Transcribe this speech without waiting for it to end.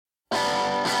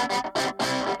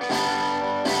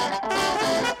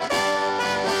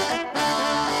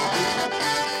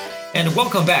And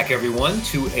welcome back, everyone,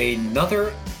 to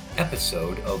another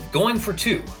episode of Going for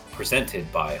Two,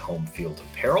 presented by Home Field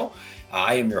Apparel.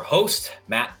 I am your host,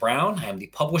 Matt Brown. I am the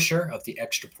publisher of the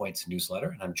Extra Points newsletter,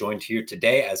 and I'm joined here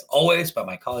today, as always, by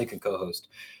my colleague and co-host,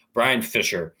 Brian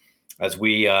Fisher, as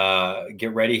we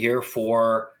get ready here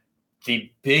for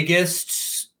the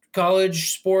biggest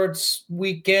college sports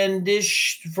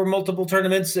weekend-ish for multiple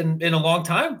tournaments in a long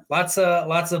time. Lots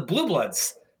of blue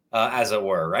bloods. As it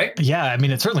were, right? Yeah, I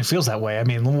mean, it certainly feels that way. I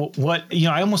mean,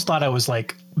 I almost thought I was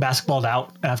like basketballed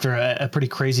out after a pretty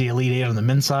crazy Elite Eight on the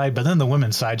men's side, but then the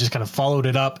women's side just kind of followed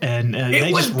it up, and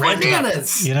it was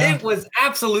bananas. It was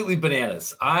absolutely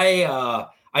bananas. I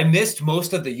missed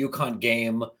most of the UConn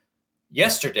game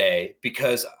yesterday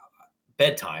because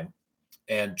bedtime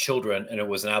and children, and it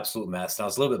was an absolute mess. And I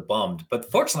was a little bit bummed,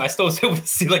 but fortunately, I still was able to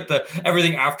see like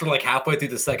everything after like halfway through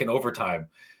the second overtime.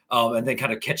 And then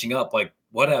kind of catching up, like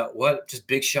what just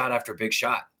big shot after big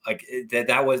shot. Like that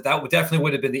definitely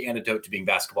would have been the antidote to being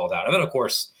basketballed out. And then of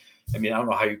course, I mean, I don't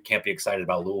know how you can't be excited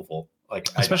about Louisville, like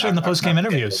especially in the post-game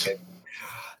interviews.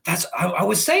 I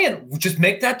was saying, just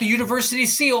make that the university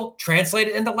seal, translate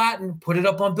it into Latin, put it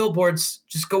up on billboards,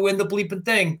 just go in the bleeping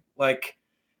thing. Like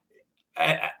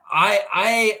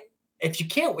if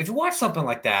you watch something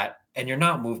like that and you're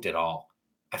not moved at all,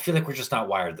 I feel like we're just not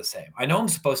wired the same. I know I'm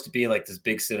supposed to be like this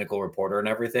big cynical reporter and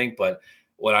everything, but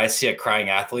when I see a crying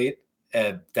athlete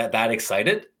that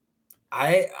excited,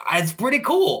 it's pretty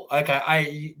cool. Like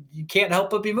you can't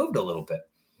help but be moved a little bit.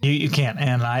 You can't,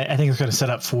 and I think it's going to set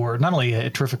up for not only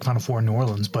a terrific Final Four in New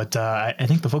Orleans, but I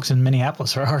think the folks in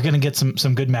Minneapolis are going to get some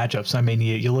good matchups. I mean,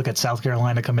 you look at South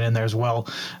Carolina coming in there as well.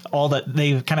 All that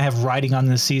they kind of have riding on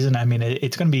this season. I mean,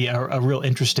 it's going to be a real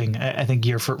interesting, I think,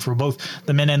 year for both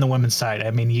the men and the women's side.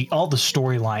 I mean, all the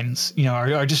storylines,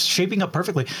 are just shaping up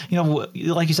perfectly.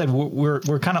 Like you said,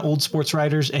 we're kind of old sports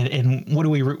writers, and what do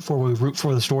we root for? We root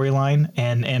for the storyline,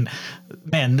 and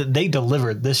man, they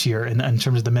delivered this year in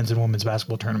terms of the men's and women's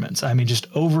basketball tournaments. I mean, just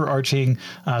overarching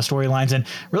storylines and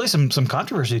really some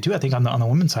controversy too. I think on the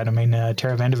women's side. I mean,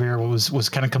 Tara Vanderveer was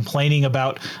kind of complaining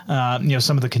about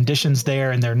some of the conditions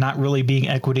there, and there not really being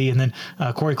equity. And then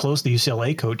Corey Close, the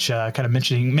UCLA coach, kind of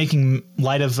making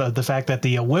light of the fact that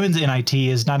the women's NIT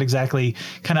is not exactly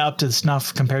kind of up to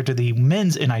snuff compared to the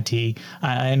men's NIT.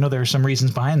 I know there are some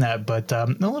reasons behind that, but a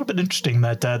little bit interesting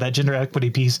that that gender equity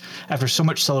piece, after so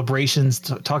much celebrations,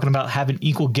 talking about having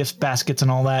equal gift baskets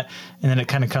and all that, and then it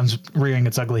kind of comes rearing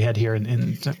its ugly head here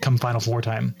in come Final Four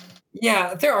time.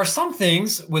 Yeah, there are some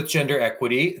things with gender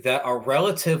equity that are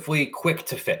relatively quick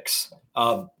to fix.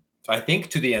 I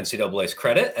think to the NCAA's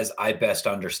credit, as I best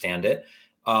understand it,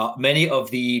 many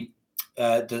of the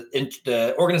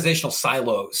organizational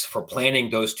silos for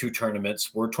planning those two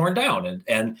tournaments were torn down,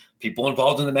 and people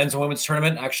involved in the men's and women's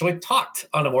tournament actually talked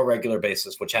on a more regular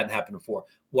basis, which hadn't happened before.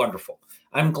 Wonderful.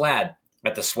 I'm glad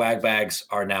that the swag bags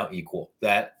are now equal,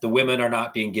 that the women are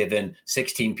not being given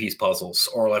 16-piece puzzles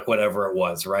or like whatever it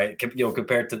was, right?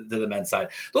 Compared to the men's side.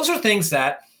 Those are things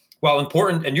that, while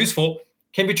important and useful,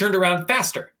 can be turned around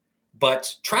faster.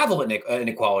 But travel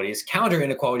inequalities, calendar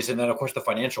inequalities, and then, of course, the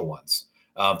financial ones,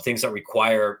 things that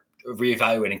require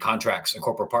reevaluating contracts and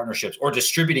corporate partnerships or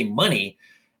distributing money,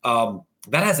 that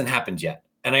hasn't happened yet.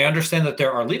 And I understand that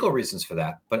there are legal reasons for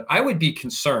that, but I would be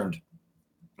concerned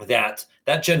that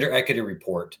gender equity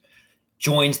report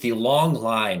joins the long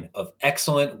line of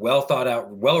excellent, well thought out,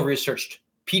 well-researched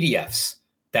PDFs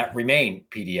that remain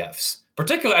PDFs.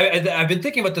 Particularly, I've been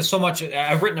thinking about this so much.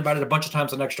 I've written about it a bunch of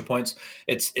times on Extra Points.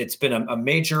 It's been a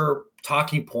major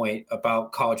talking point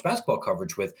about college basketball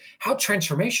coverage with how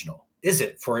transformational is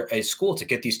it for a school to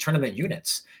get these tournament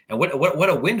units, and what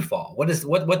a windfall.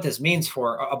 What this means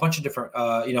for a bunch of different,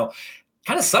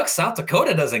 kind of sucks. South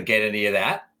Dakota doesn't get any of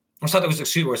that. Or South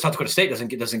Dakota State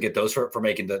doesn't get those for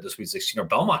making the Sweet 16, or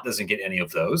Belmont doesn't get any of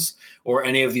those, or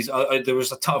any of these. There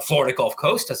was a ton. Florida Gulf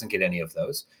Coast doesn't get any of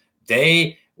those.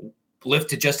 They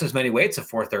lifted just as many weights at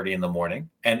 4:30 in the morning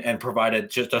and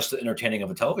provided just the entertaining of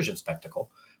a television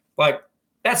spectacle. Like,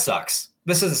 that sucks.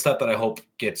 This is the stuff that I hope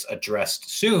gets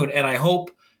addressed soon, and I hope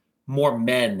more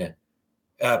men,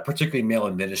 particularly male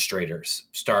administrators,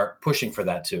 start pushing for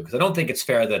that too. Because I don't think it's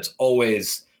fair that it's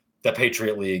always the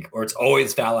Patriot League, or it's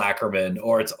always Val Ackerman,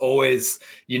 or it's always,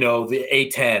 the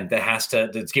A10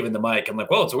 that's given the mic. I'm like,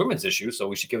 well, it's a women's issue, so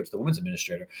we should give it to the women's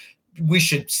administrator. We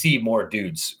should see more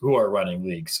dudes who are running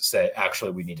leagues say,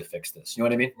 actually, we need to fix this. You know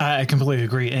what I mean? I completely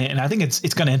agree. And I think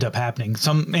it's going to end up happening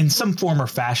in some form or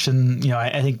fashion.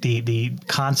 I think the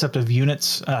concept of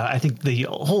units, I think the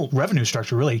whole revenue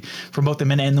structure really from both the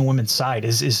men and the women's side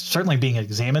is certainly being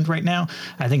examined right now.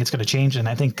 I think it's going to change. And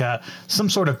I think some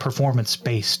sort of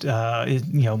performance-based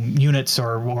units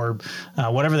or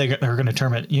whatever they're going to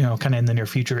term it, kind of in the near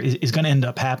future is going to end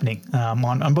up happening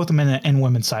on both the men and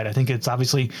women's side. I think it's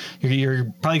obviously you're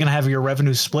probably going to have your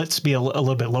revenue splits be a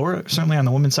little bit lower, certainly on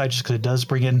the women's side, just because it does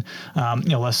bring in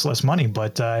less money.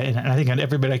 But and I think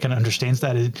everybody kind of understands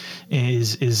that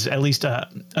is at least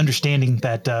understanding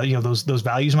that those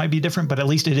values might be different, but at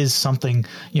least it is something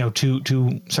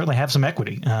to certainly have some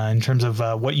equity in terms of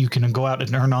what you can go out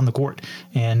and earn on the court.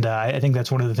 And I think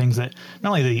that's one of the things that not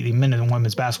only the men and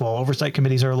women's basketball oversight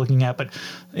committees are looking at, but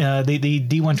the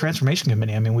D1 transformation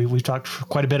committee. I mean, we've talked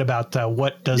quite a bit about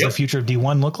what does the future of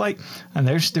D1 look like, and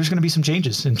there's going to be some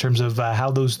changes in terms of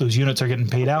how those units are getting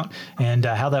paid out and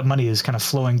how that money is kind of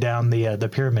flowing down the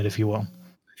pyramid, if you will.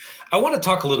 I want to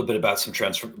talk a little bit about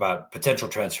about potential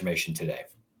transformation today.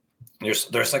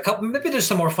 There's a couple, maybe there's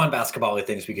some more fun basketball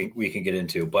things we can get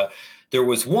into, but there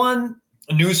was one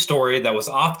news story that was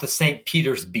off the St.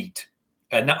 Peter's beat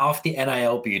and off the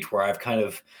NIL beat where I've kind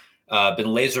of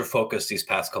been laser focused these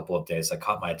past couple of days. That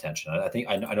caught my attention.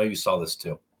 I know you saw this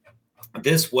too.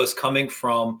 This was coming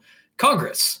from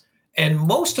Congress, and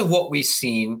most of what we've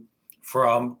seen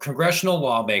from congressional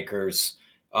lawmakers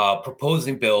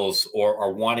proposing bills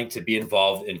or wanting to be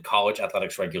involved in college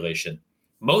athletics regulation,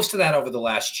 most of that over the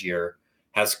last year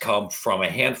has come from a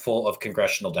handful of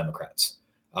congressional Democrats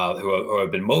who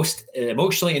have been most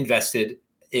emotionally invested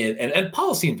in and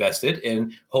policy invested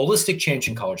in holistic change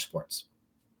in college sports.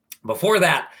 Before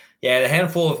that, a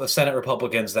handful of Senate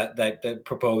Republicans that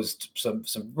proposed some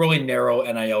really narrow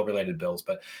NIL related bills,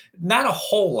 but not a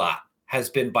whole lot has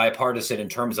been bipartisan in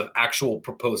terms of actual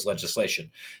proposed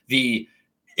legislation. The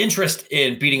interest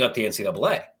in beating up the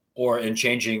NCAA or in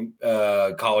changing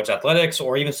college athletics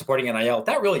or even supporting NIL,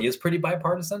 that really is pretty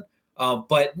bipartisan,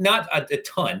 but not a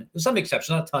ton. There's some exceptions,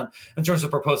 not a ton in terms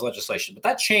of proposed legislation. But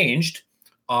that changed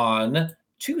on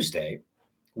Tuesday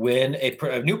when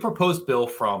a new proposed bill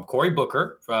from Cory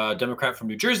Booker, a Democrat from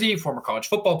New Jersey, former college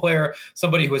football player,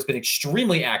 somebody who has been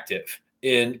extremely active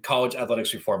in college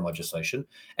athletics reform legislation,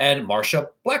 and Marsha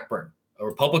Blackburn, a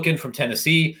Republican from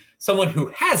Tennessee, someone who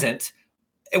hasn't,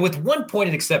 with one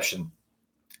pointed exception,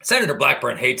 Senator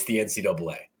Blackburn hates the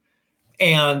NCAA.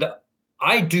 And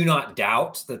I do not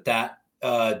doubt that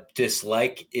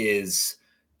dislike is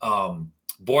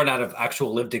born out of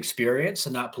actual lived experience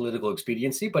and not political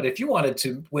expediency. But if you wanted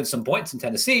to win some points in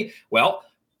Tennessee, well,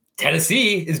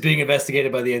 Tennessee is being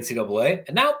investigated by the NCAA,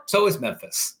 and now so is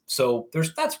Memphis. So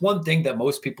that's one thing that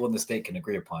most people in the state can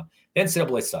agree upon. The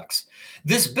NCAA sucks.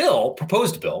 This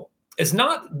proposed bill, is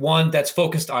not one that's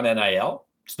focused on NIL.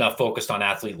 It's not focused on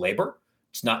athlete labor.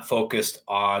 It's not focused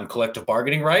on collective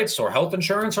bargaining rights or health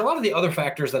insurance or a lot of the other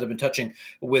factors that have been touching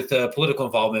with political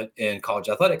involvement in college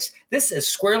athletics. This is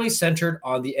squarely centered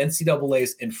on the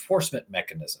NCAA's enforcement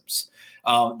mechanisms.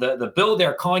 The bill,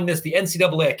 they're calling this the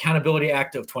NCAA Accountability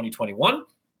Act of 2021,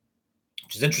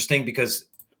 which is interesting because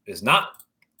it's not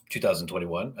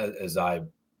 2021, as I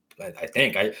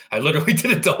think I literally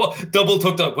did a double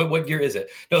took up. What year is it?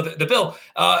 No, the bill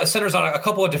centers on a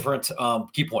couple of different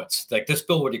key points. Like this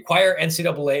bill would require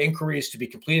NCAA inquiries to be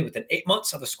completed within 8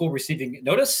 months of a school receiving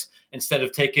notice, instead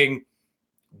of taking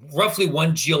roughly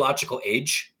one geological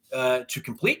age to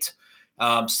complete.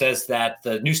 Says that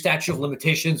the new statute of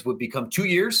limitations would become 2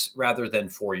 years rather than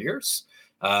 4 years.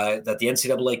 That the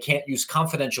NCAA can't use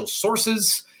confidential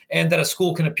sources, and that a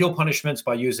school can appeal punishments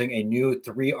by using a new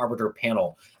 3-arbiter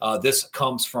panel. This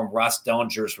comes from Ross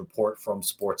Dellinger's report from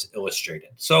Sports Illustrated.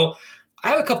 So I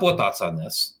have a couple of thoughts on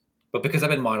this, but because I've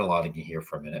been monologuing here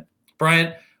for a minute,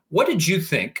 Brian, what did you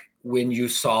think when you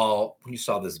saw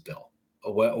this bill?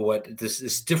 What this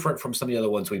is different from some of the other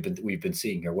ones we've been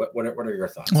seeing here. What are your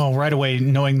thoughts? Well, right away,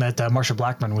 knowing that Marsha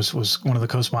Blackburn was one of the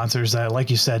co-sponsors, like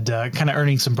you said, kind of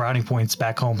earning some brownie points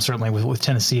back home, certainly with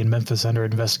Tennessee and Memphis under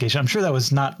investigation. I'm sure that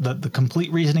was not the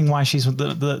complete reasoning why she's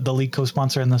the lead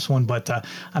co-sponsor in this one, but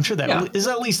I'm sure that is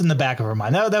at least in the back of her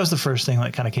mind. That was the first thing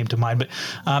that kind of came to mind. But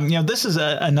this is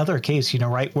another case,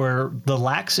 right, where the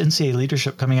lax NCAA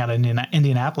leadership coming out of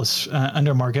Indianapolis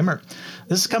under Mark Emmert,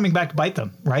 this is coming back to bite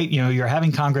them, right? You're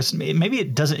having Congress, maybe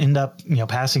it doesn't end up,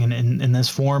 passing in this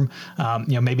form.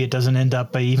 Maybe it doesn't end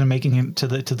up by even making it to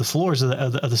the floors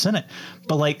of the Senate.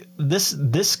 But like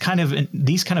these kind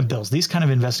of bills, these kind of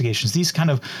investigations, these kind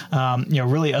of,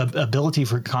 really ability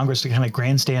for Congress to kind of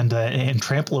grandstand and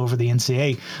trample over the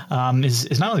NCAA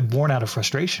is not only born out of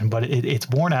frustration, but it's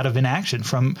born out of inaction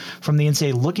from the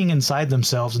NCAA looking inside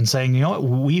themselves and saying, you know what,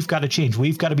 we've got to change.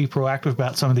 We've got to be proactive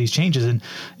about some of these changes. And,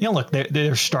 look,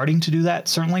 they're starting to do that,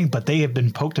 certainly, but they have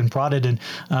been poked and prodded and,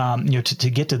 to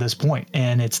get to this point.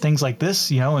 And it's things like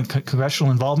this, and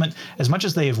congressional involvement, as much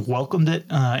as they have welcomed it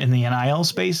in the NIL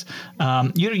space,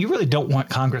 you really don't want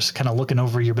Congress kind of looking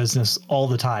over your business all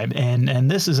the time. And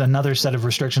this is another set of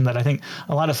restriction that I think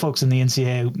a lot of folks in the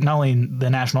NCAA, not only in the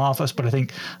national office, but I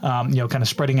think, kind of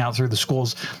spreading out through the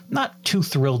schools, not too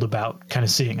thrilled about kind of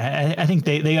seeing. I think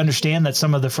they understand that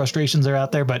some of the frustrations are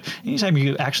out there, but anytime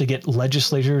you actually get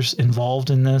legislators involved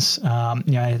in this,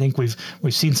 I think we've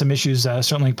seen some issues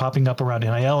certainly popping up around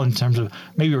NIL in terms of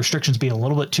maybe restrictions being a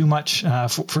little bit too much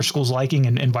for schools liking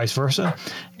and vice versa.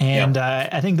 And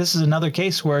I think this is another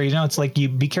case where, it's like you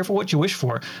be careful what you wish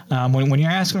for. When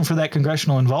you're asking for that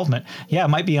congressional involvement, it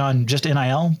might be on just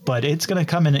NIL, but it's going to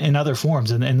come in other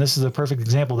forms. And this is a perfect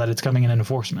example that it's coming in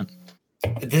enforcement.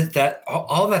 That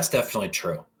all that's definitely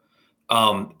true.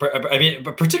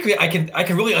 But particularly I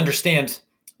can really understand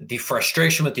the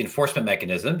frustration with the enforcement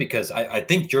mechanism, because I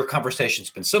think your conversation's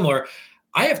been similar.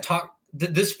 I have talked,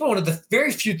 this is one of the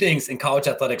very few things in college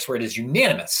athletics where it is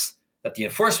unanimous that the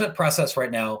enforcement process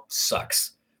right now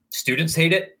sucks. Students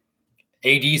hate it.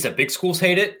 ADs at big schools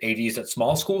hate it. ADs at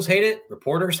small schools hate it.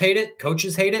 Reporters hate it.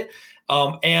 Coaches hate it.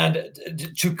 And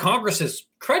to Congress's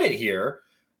credit here,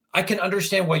 I can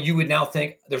understand why you would now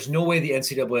think there's no way the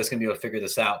NCAA is going to be able to figure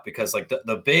this out, because like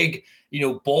the big,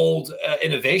 bold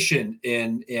innovation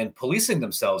in policing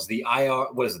themselves, the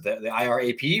the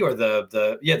IRAP or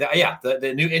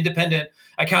the new independent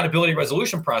accountability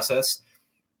resolution process,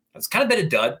 it's kind of been a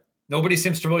dud. Nobody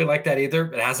seems to really like that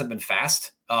either. It hasn't been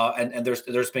fast. And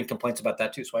there's been complaints about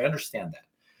that too. So I understand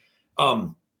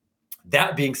that.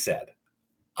 That being said,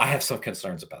 I have some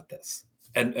concerns about this.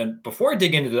 And before I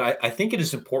dig into it, I think it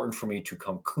is important for me to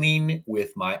come clean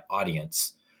with my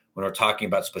audience when we're talking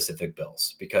about specific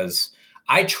bills, because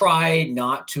I try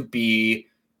not to be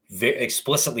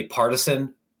explicitly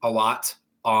partisan a lot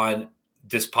on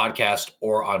this podcast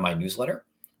or on my newsletter.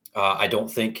 I don't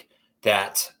think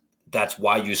that that's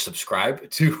why you subscribe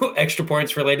to Extra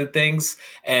Points related things.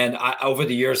 And over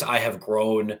the years, I have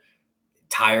grown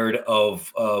tired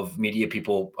of media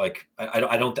people. Like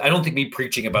I don't think me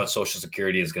preaching about Social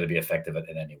Security is going to be effective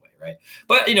in any way, right?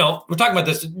 But we're talking about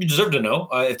this. You deserve to know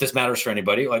if this matters for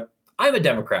anybody. Like, I'm a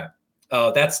Democrat.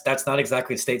 That's not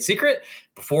exactly a state secret.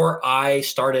 Before I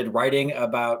started writing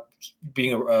about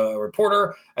being a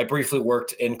reporter, I briefly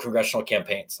worked in congressional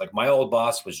campaigns. Like, my old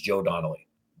boss was Joe Donnelly,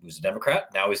 who's a Democrat.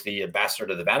 Now he's the ambassador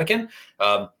to the Vatican.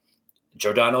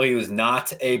 Joe Donnelly was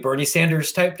not a Bernie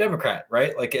Sanders type Democrat,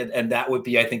 right? Like, and that would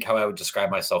be, I think, how I would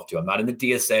describe myself too. I'm not in the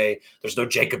DSA. There's no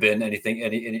Jacobin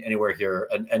anywhere here.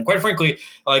 And quite frankly,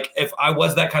 like, if I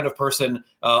was that kind of person,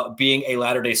 being a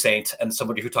Latter-day Saint and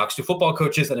somebody who talks to football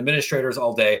coaches and administrators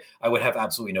all day, I would have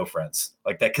absolutely no friends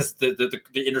like that, because the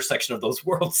intersection of those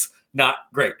worlds, not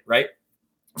great, right?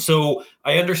 So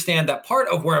I understand that part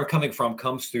of where I'm coming from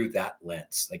comes through that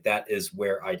lens. Like, that is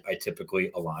where I typically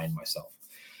align myself.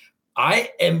 I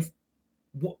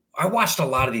watched a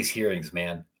lot of these hearings,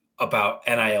 man, about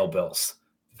NIL bills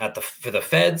for the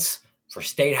feds, for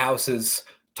state houses,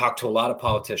 talked to a lot of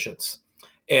politicians.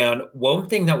 And one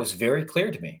thing that was very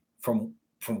clear to me from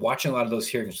watching a lot of those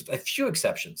hearings, with a few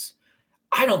exceptions,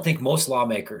 I don't think most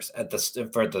lawmakers for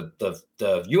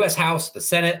the U.S. House, the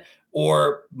Senate,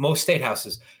 or most state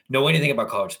houses know anything about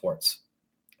college sports.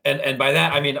 And by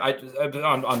that, I mean,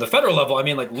 on the federal level, I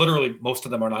mean, like, literally most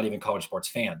of them are not even college sports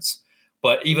fans.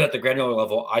 But even at the granular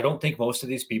level, I don't think most of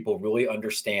these people really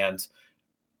understand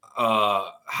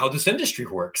how this industry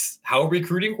works, how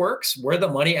recruiting works, where the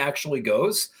money actually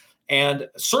goes. And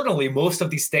certainly most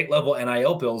of these state level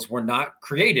NIL bills were not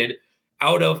created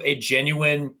out of a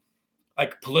genuine,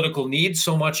 like, political need,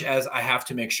 so much as I have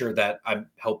to make sure that I'm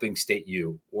helping State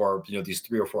U or, these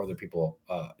 3 or 4 other people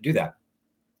do that.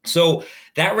 So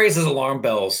that raises alarm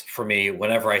bells for me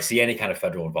whenever I see any kind of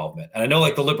federal involvement. And I know,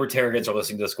 like, the libertarians are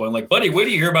listening to this going like, buddy, wait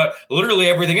till you hear about literally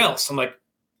everything else. I'm like,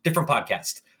 different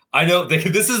podcast. I know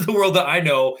this is the world that I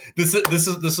know. This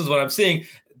is what I'm seeing.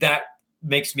 That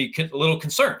makes me a little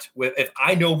concerned with, if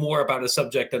I know more about a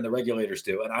subject than the regulators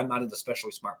do, and I'm not an especially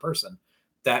smart person,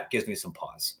 that gives me some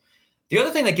pause. The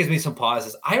other thing that gives me some pause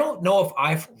is I don't know if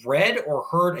I've read or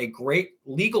heard a great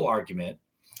legal argument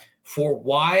for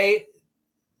why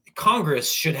Congress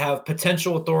should have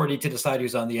potential authority to decide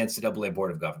who's on the NCAA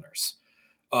Board of Governors,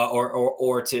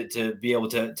 or to be able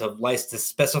to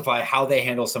specify how they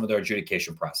handle some of their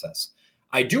adjudication process.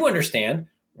 I do understand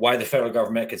why the federal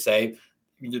government could say,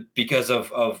 because of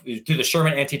through the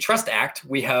Sherman Antitrust Act,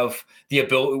 we have the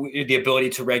ability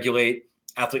to regulate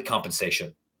athlete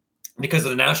compensation. Because of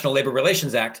the National Labor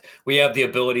Relations Act, we have the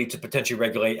ability to potentially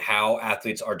regulate how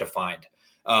athletes are defined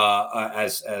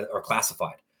or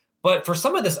classified. But for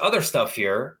some of this other stuff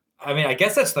here, I mean, I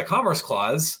guess that's the Commerce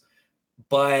Clause,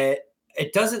 but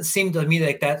it doesn't seem to me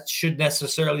like that should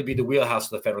necessarily be the wheelhouse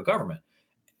of the federal government.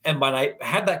 And when I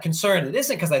had that concern, it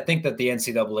isn't because I think that the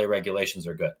NCAA regulations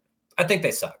are good. I think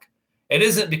they suck. It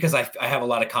isn't because I have a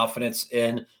lot of confidence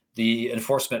in the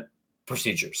enforcement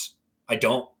procedures. I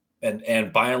don't.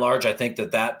 And by and large, I think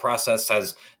that process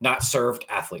has not served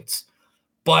athletes.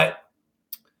 But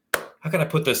how can I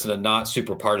put this in a not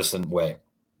super partisan way?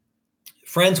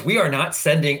 Friends, we are not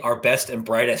sending our best and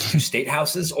brightest to state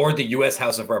houses or the U.S.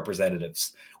 House of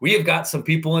Representatives. We have got some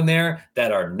people in there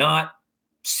that are not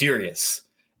serious.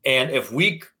 And if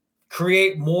we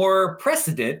create more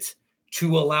precedent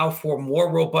to allow for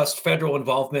more robust federal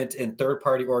involvement in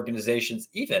third-party organizations,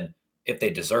 even if they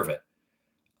deserve it,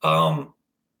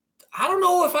 I don't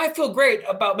know if I feel great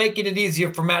about making it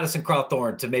easier for Madison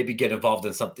Cawthorn to maybe get involved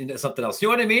in something else. You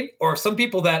know what I mean? Or some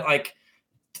people that like,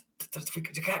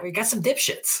 we got some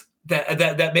dipshits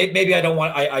that maybe I don't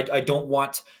want. I don't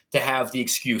want to have the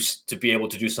excuse to be able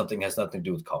to do something that has nothing to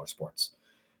do with college sports.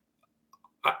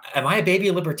 Am I a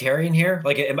baby libertarian here?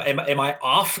 Like, am I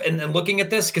off and looking at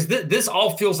this? Because this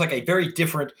all feels like a very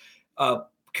different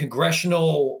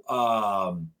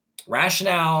congressional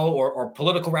rationale or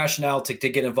political rationale to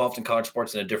get involved in college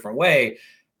sports in a different way.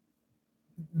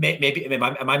 Maybe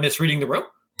am I misreading the room?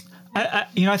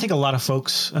 I think a lot of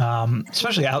folks,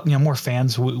 especially out, more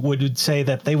fans would say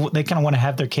that they kind of want to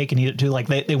have their cake and eat it too. Like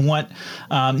they want,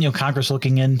 Congress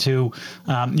looking into,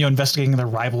 investigating their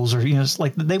rivals, or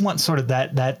like they want sort of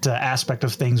that aspect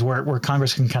of things where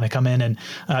Congress can kind of come in and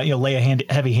lay a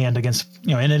heavy hand against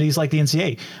entities like the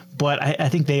NCAA. But I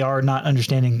think they are not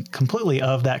understanding completely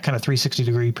of that kind of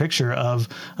 360-degree picture of,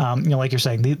 like you're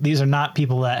saying, these are not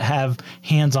people that have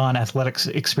hands-on athletics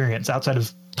experience outside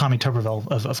of Tommy Tuberville,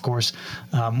 of course,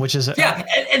 which is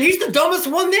and he's the dumbest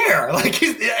one there. Like,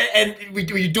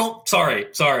 we don't. Sorry.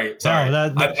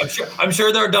 No, I'm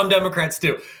sure there are dumb Democrats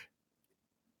too.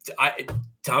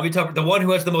 Tommy Tuberville, the one who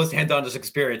has the most hands-on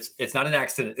experience, it's not an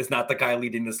accident. It's not the guy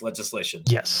leading this legislation.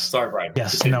 Yes. Sorry, Brian.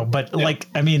 Yes. Continue. No, but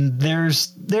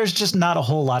there's just not a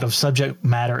whole lot of subject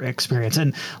matter experience.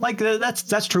 And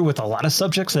that's true with a lot of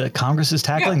subjects that Congress is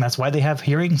tackling. Yeah. That's why they have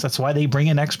hearings. That's why they bring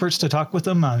in experts to talk with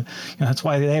them. That's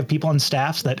why they have people on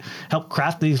staffs that help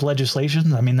craft these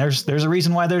legislations. I mean, there's a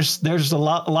reason why there's a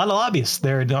lot of lobbyists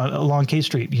there along K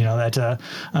Street, that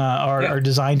are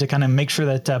designed to kind of make sure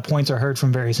that points are heard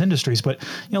from various industries. But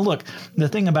look, the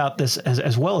thing about this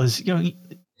as well is,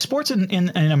 sports in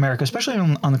America, especially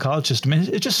on the college system,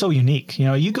 it's just so unique.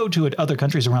 You go to other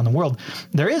countries around the world,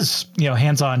 there is,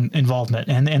 hands-on involvement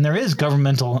and there is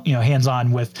governmental,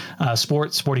 hands-on with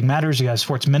sporting matters. You have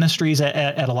sports ministries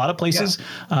at a lot of places.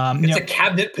 Yeah. It's a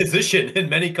cabinet position in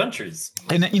many countries.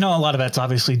 And, a lot of that's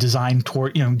obviously designed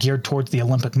toward, geared towards the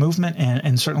Olympic movement.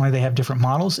 And certainly they have different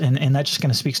models. And that just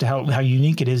kind of speaks to how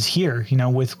unique it is here,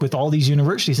 with all these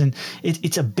universities. And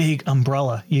it's a big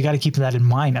umbrella. You got to keep that in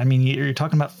mind. I mean, you're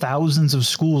talking about thousands of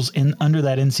schools under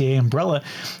that NCAA umbrella.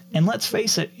 And let's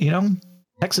face it,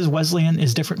 Texas Wesleyan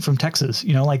is different from Texas.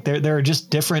 There are just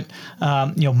different,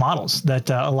 models that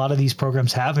a lot of these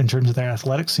programs have in terms of their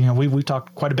athletics. We've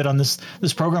talked quite a bit on this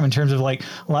program in terms of like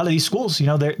a lot of these schools.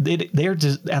 Their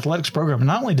athletics program are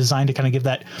not only designed to kind of give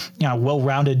that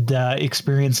well-rounded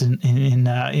experience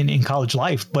in college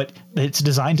life, but it's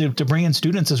designed to bring in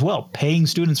students as well, paying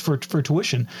students for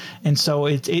tuition. And so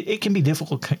it can be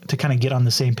difficult to kind of get on the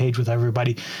same page with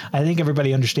everybody. I think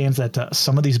everybody understands that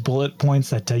some of these bullet points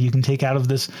that you can take out of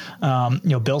this,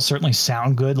 bill certainly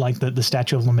sound good, like the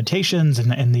statute of limitations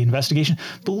and the investigation.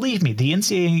 Believe me, the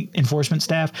NCAA enforcement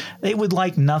staff, they would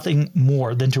like nothing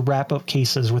more than to wrap up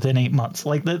cases within 8 months.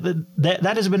 Like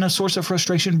that has been a source of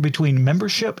frustration between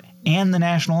membership and the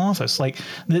national office. Like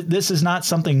this is not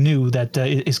something new that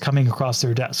is coming across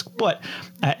their desk. But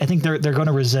I think they're going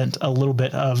to resent a little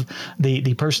bit of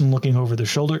the person looking over their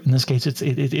shoulder. In this case, it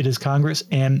is Congress.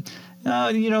 And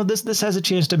this has a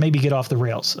chance to maybe get off the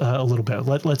rails a little bit.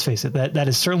 Let's face it, that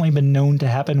has certainly been known to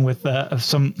happen with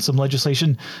some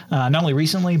legislation, not only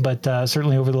recently, but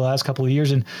certainly over the last couple of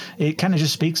years. And it kind of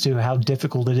just speaks to how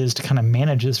difficult it is to kind of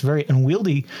manage this very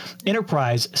unwieldy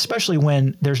enterprise, especially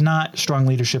when there's not strong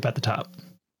leadership at the top.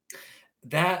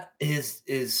 That is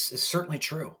certainly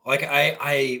true. Like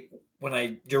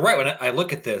you're right. When I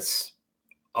look at this,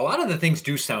 a lot of the things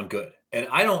do sound good. And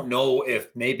I don't know if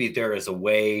maybe there is a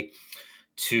way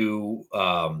to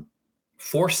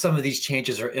force some of these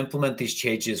changes or implement these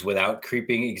changes without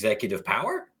creeping executive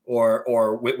power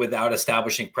or without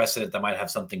establishing precedent that might have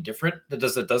something different that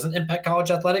doesn't impact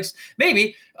college athletics.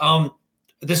 Maybe.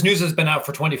 This news has been out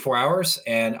for 24 hours,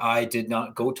 and I did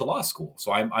not go to law school,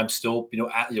 so I'm still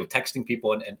texting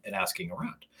people and asking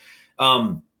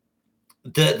around.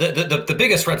 The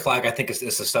biggest red flag, I think, is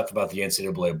the stuff about the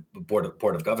NCAA Board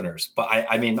of Governors. But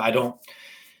I mean, I don't.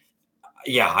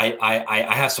 Yeah,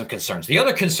 I have some concerns. The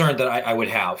other concern that I would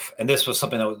have, and this was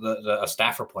something that a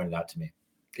staffer pointed out to me,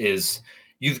 is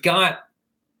you've got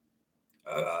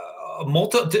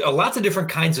lots of different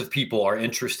kinds of people are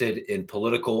interested in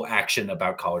political action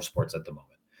about college sports at the moment.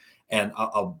 And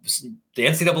the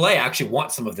NCAA actually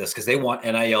wants some of this because they want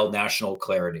NIL national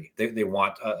clarity. They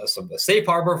want a safe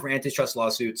harbor for antitrust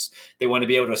lawsuits. They want to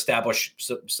be able to establish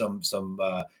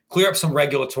clear up some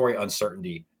regulatory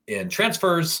uncertainty in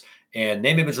transfers and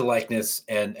name, image, and likeness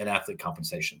and athlete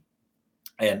compensation.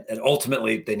 And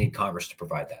ultimately, they need Congress to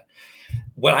provide that.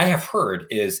 What I have heard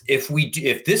is if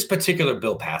this particular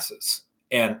bill passes,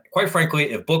 and quite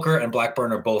frankly, if Booker and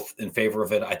Blackburn are both in favor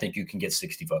of it, I think you can get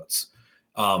 60 votes.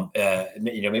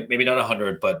 Maybe not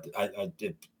 100, but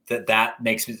that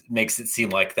makes it seem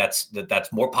like that's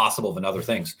more possible than other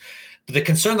things. But the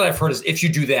concern that I've heard is if you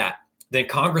do that, then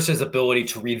Congress's ability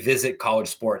to revisit college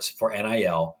sports for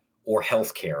NIL or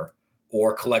healthcare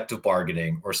or collective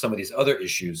bargaining or some of these other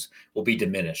issues will be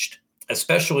diminished,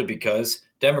 especially because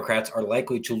Democrats are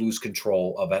likely to lose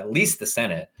control of at least the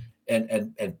Senate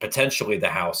and potentially the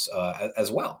House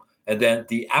as well. And then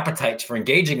the appetite for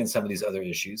engaging in some of these other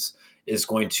issues is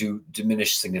going to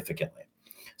diminish significantly.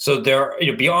 So there,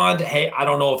 beyond, hey, I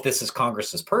don't know if this is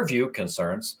Congress's purview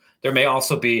concerns, there may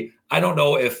also be, I don't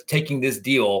know if taking this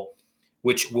deal,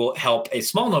 which will help a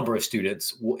small number of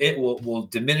students, will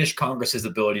diminish Congress's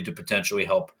ability to potentially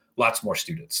help lots more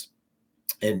students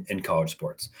in college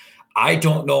sports. I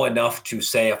don't know enough to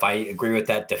say if I agree with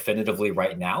that definitively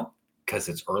right now because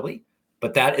it's early,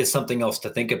 but that is something else to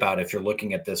think about if you're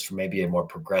looking at this from maybe a more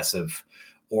progressive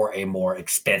or a more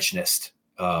expansionist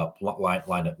line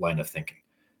of thinking.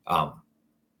 I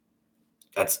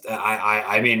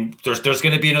mean, there's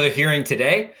going to be another hearing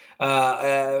today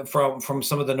from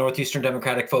some of the Northeastern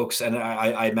Democratic folks, and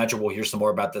I imagine we'll hear some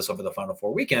more about this over the Final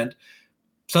Four weekend.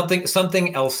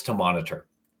 Something else to monitor.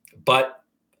 But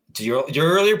to your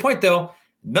earlier point, though,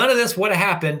 none of this would have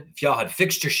happened if y'all had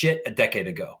fixed your shit a decade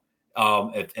ago.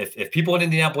 If people in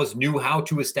Indianapolis knew how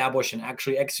to establish and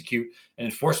actually execute an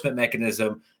enforcement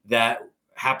mechanism that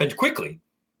happened quickly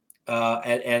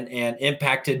and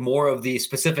impacted more of the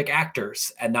specific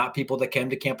actors and not people that came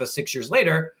to campus 6 years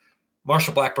later,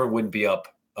 Marshall Blackburn wouldn't be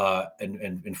up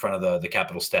in front of the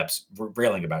Capitol steps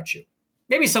railing about you.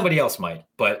 Maybe somebody else might,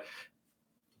 but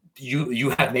you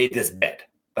have made this bet.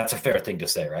 That's a fair thing to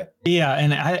say, right? Yeah,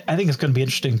 and I think it's going to be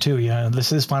interesting too.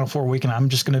 This is Final Four week, and I'm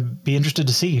just going to be interested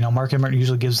to see. Mark Emmert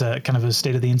usually gives a kind of a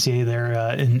state of the NCAA there,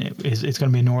 and it's going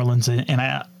to be in New Orleans, and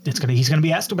he's going to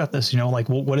be asked about this.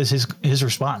 What is his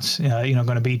response? Going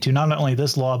to be to not only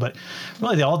this law, but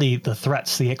really all the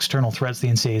threats, the external threats the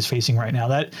NCAA is facing right now.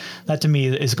 That to me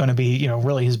is going to be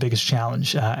really his biggest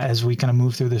challenge as we kind of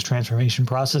move through this transformation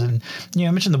process. And I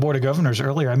mentioned the Board of Governors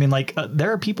earlier. I mean,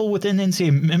 there are people within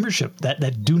NCAA membership that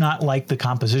do not like the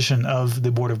composition of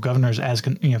the Board of Governors as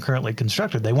currently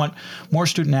constructed. They want more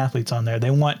student athletes on there.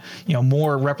 They want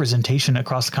more representation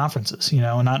across the conferences.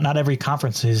 Not every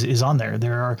conference is on there.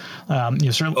 There are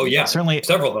certainly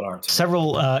several that aren't.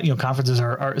 Several conferences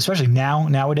are especially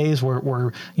nowadays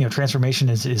where transformation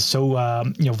is so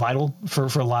vital for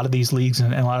a lot of these leagues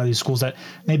and a lot of these schools that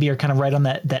maybe are kind of right on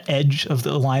that edge of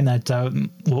the line that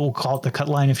we'll call it the cut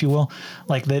line, if you will.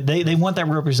 Like they want that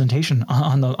representation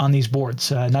on these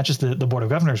boards. Not just the Board of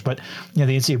Governors, but the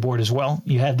NCAA board as well.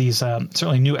 You have these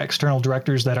certainly new external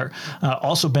directors that are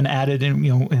also been added in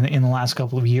the last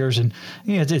couple of years, and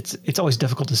it's always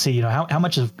difficult to see how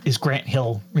much is Grant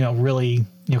Hill really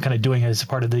kind of doing as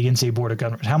part of the NCAA Board of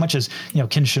Governors. How much is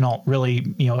Ken Chenault really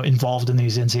involved in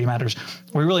these NCAA matters?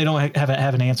 We really don't have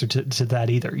an answer to that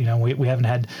either. We haven't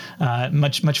had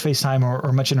much FaceTime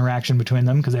or much interaction between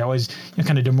them because they always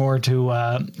kind of demur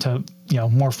to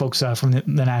more folks from the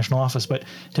national office. But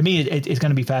to me, it's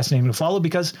going to be fascinating to follow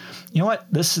because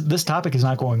this topic is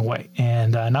not going away.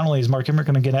 And not only is Mark Emmert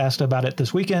going to get asked about it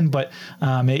this weekend, but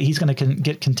he's going to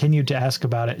get continued to ask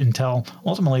about it until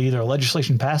ultimately either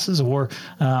legislation passes or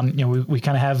we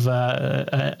kind of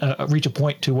have reach a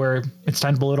point to where it's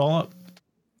time to blow it all up.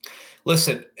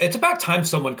 Listen, it's about time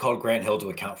someone called Grant Hill to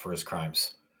account for his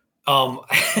crimes. I'm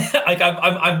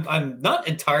not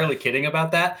entirely kidding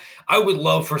about that. I would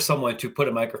love for someone to put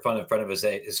a microphone in front of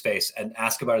his face and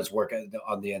ask about his work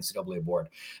on the NCAA board.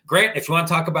 Grant, if you want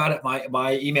to talk about it,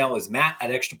 my email is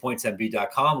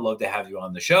matt@extrapointsmb.com. Love to have you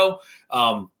on the show,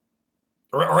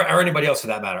 or anybody else for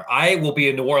that matter. I will be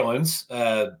in New Orleans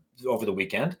over the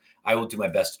weekend. I will do my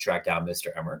best to track down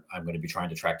Mr. Emmert. I'm going to be trying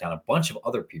to track down a bunch of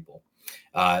other people,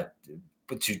 but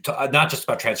not just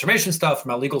about transformation stuff,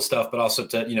 about legal stuff, but also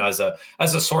to,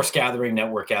 as a source gathering,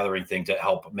 network gathering thing to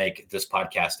help make this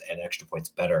podcast and Extra Points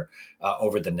better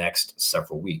over the next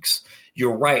several weeks.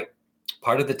 You're right.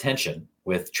 Part of the tension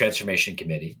with Transformation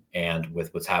Committee and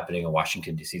with what's happening in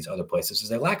Washington, D.C. and other places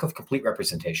is a lack of complete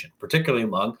representation, particularly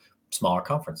among smaller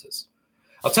conferences.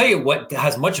 I'll tell you what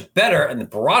has much better and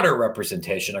broader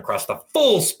representation across the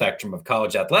full spectrum of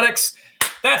college athletics.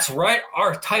 That's right.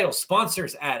 Our title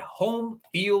sponsors at Home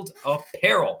Field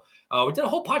Apparel. We did a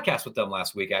whole podcast with them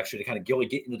last week, actually, to kind of really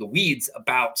get into the weeds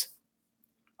about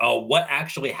what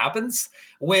actually happens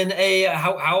when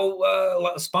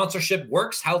how sponsorship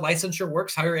works, how licensure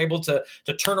works, how you're able to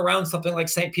turn around something like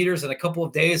St. Peter's in a couple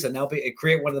of days and now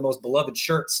create one of the most beloved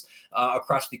shirts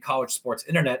across the college sports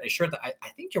internet. A shirt that I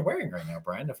think you're wearing right now,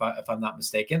 Brian, if I'm not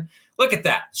mistaken. Look at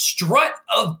that. Strut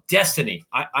of Destiny.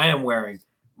 I am wearing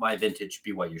my vintage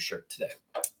BYU shirt today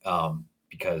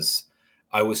because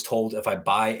I was told if I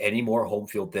buy any more home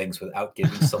field things without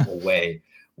giving some away,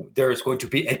 there is going to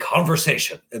be a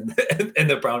conversation in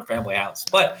the Brown family house.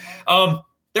 But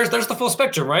there's the full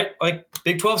spectrum, right? Like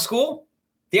Big 12 school,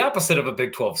 the opposite of a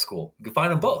Big 12 school. You can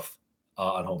find them both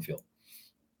on home field.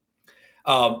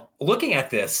 Looking at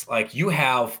this, like you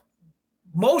have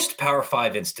most Power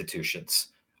 5 institutions.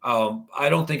 I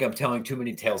don't think I'm telling too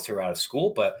many tales here out of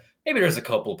school, but maybe there's a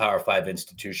couple of Power 5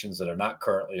 institutions that are not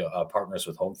currently partners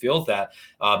with Home Field that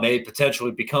may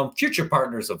potentially become future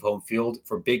partners of Home Field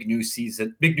for Big New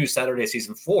Saturday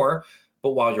season 4.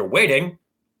 But while you're waiting,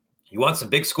 you want some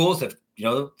big schools that,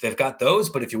 they've got those.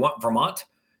 But if you want Vermont,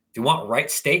 if you want Wright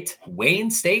State,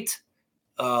 Wayne State,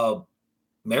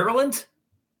 Maryland,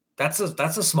 that's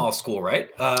a small school, right?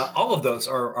 All of those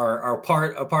are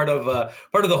part of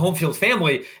the Home Field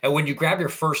family. And when you grab your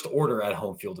first order at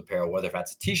Home Field Apparel, whether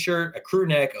that's a T-shirt, a crew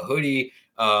neck, a hoodie,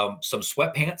 some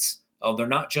sweatpants, they're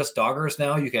not just Doggers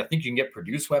now. I think you can get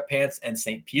Purdue sweatpants and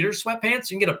St. Peter's sweatpants.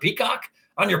 You can get a peacock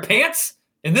on your pants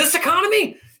in this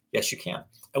economy. Yes, you can.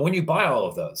 And when you buy all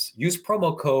of those, use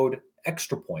promo code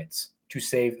Extra Points to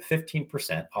save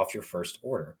 15% off your first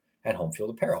order at Home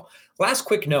Field Apparel. Last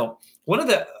quick note, one of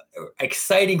the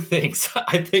exciting things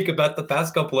I think about the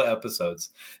past couple of episodes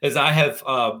is I have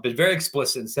been very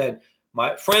explicit and said,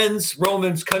 my friends,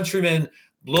 Romans, countrymen,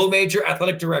 low major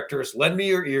athletic directors, lend me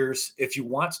your ears. If you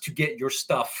want to get your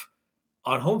stuff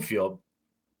on Home Field,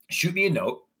 shoot me a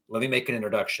note. Let me make an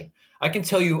introduction. I can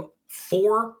tell you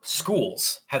 4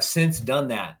 schools have since done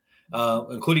that.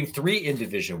 Including 3 in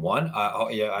Division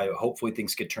I. Hopefully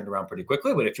things get turned around pretty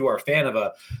quickly. But if you are a fan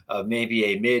of maybe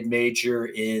a mid-major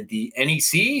in the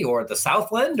NEC or the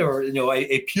Southland or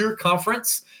a pure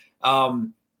conference,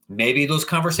 maybe those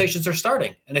conversations are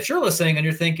starting. And if you're listening and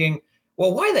you're thinking,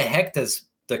 well, why the heck does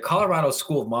the Colorado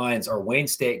School of Mines or Wayne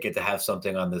State get to have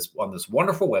something on this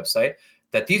wonderful website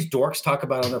that these dorks talk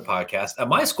about on their podcast, and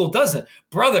my school doesn't?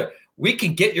 Brother, we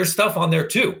can get your stuff on there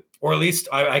too. Or at least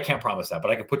I can't promise that,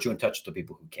 but I can put you in touch with the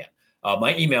people who can.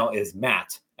 My email is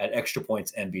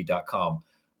matt@extrapointsnb.com.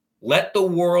 Let the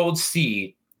world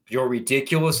see your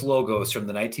ridiculous logos from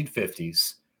the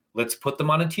 1950s. Let's put them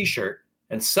on a T-shirt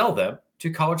and sell them to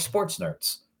college sports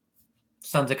nerds.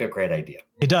 Sounds like a great idea.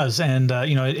 It does. And,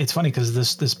 it's funny because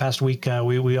this past week,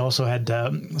 we also had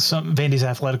some Vandy's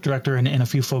athletic director and a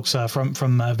few folks from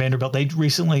Vanderbilt. They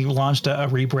recently launched a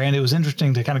rebrand. It was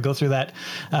interesting to kind of go through that,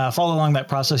 follow along that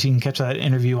process. You can catch that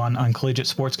interview on Collegiate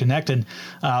Sports Connect. And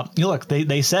look,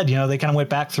 they said, they kind of went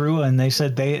back through and they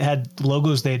said they had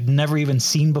logos they had never even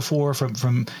seen before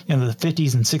from the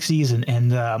 50s and 60s.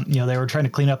 And they were trying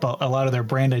to clean up a lot of their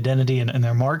brand identity and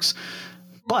their marks.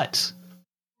 But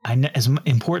as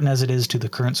important as it is to the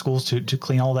current schools to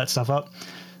clean all that stuff up,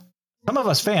 some of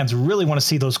us fans really want to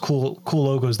see those cool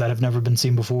logos that have never been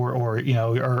seen before, or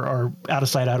are out of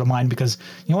sight, out of mind. Because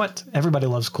you know what, everybody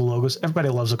loves cool logos. Everybody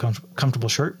loves a comfortable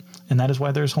shirt, and that is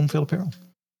why there's Home Field Apparel.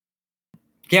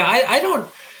 Yeah, I don't.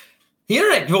 The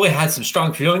internet really had some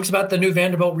strong feelings about the new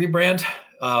Vanderbilt rebrand.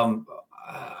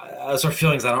 Those are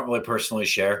feelings I don't really personally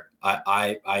share.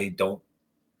 I don't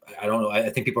know. I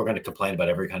think people are going to complain about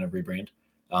every kind of rebrand.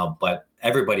 But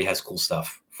everybody has cool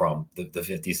stuff from the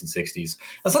 50s and 60s,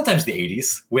 and sometimes the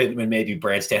 80s when maybe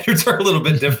brand standards are a little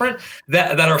bit different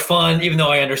that are fun, even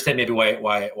though I understand maybe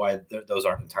why those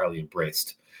aren't entirely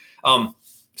embraced.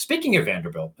 Speaking of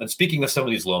Vanderbilt and speaking of some of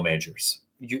these low majors,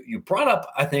 you brought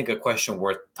up, I think, a question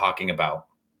worth talking about,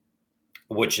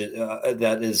 which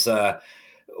that is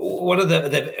one of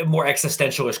the more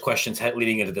existentialist questions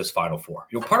leading into this Final Four.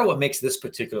 Part of what makes this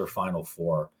particular Final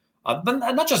Four, but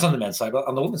not just on the men's side, but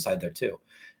on the women's side there too,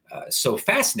 so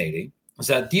fascinating is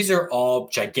that these are all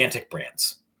gigantic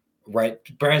brands, right?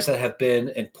 Brands that have been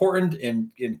important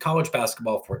in college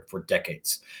basketball for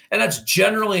decades. And that's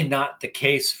generally not the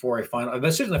case for a final. I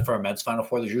mean, certainly for a men's Final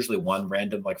Four, there's usually one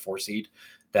random like 4 seed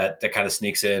that kind of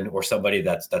sneaks in, or somebody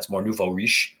that's more nouveau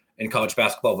riche in college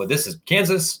basketball. But this is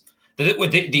Kansas.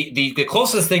 The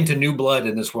closest thing to new blood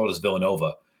in this world is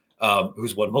Villanova,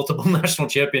 who's won multiple national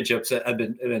championships and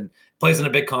been plays in a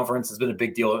big conference. Has been a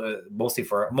big deal mostly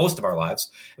for most of our lives.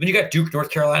 I mean, you got Duke, North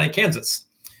Carolina, and Kansas.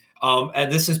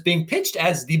 And this is being pitched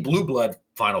as the blue blood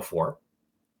Final Four,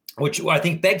 which I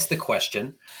think begs the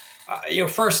question,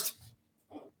 first,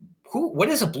 what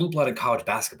is a blue blood in college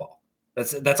basketball?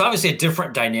 That's obviously a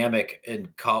different dynamic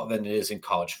than it is in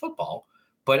college football,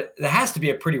 but it has to be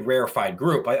a pretty rarefied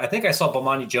group. I think I saw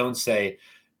Bomani Jones say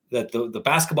that the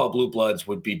basketball blue bloods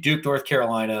would be Duke, North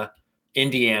Carolina,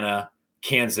 Indiana,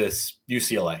 Kansas,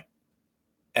 UCLA,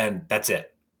 and that's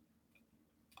it.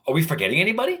 Are we forgetting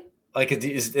anybody? Like,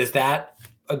 is that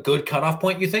a good cutoff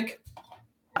point, you think?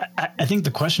 I think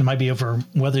the question might be over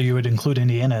whether you would include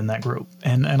Indiana in that group.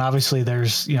 And obviously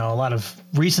there's, a lot of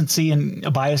recency and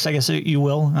a bias, I guess you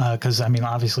will, because, I mean,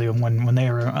 obviously when they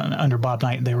were under Bob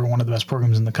Knight, they were one of the best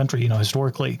programs in the country,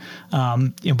 historically.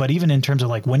 But even in terms of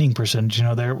like winning percentage,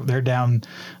 they're down,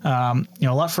 a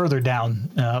lot further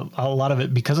down, a lot of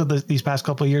it because of these past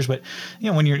couple of years. But,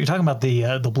 when you're talking about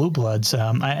the blue bloods,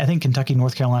 I think Kentucky,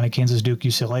 North Carolina, Kansas, Duke,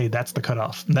 UCLA, that's the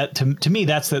cutoff. That to me,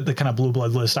 that's the kind of blue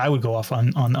blood list I would go off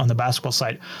on the basketball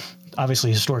side.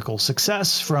 Obviously historical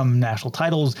success from national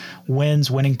titles,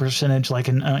 winning percentage, like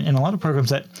in a lot of programs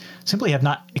that simply have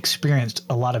not experienced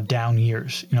a lot of down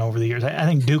years, over the years. I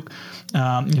think Duke,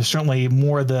 certainly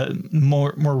more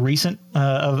recent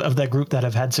of that group that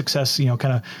have had success, kind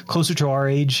of closer to our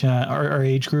age, our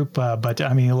age group. But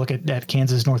I mean, you look at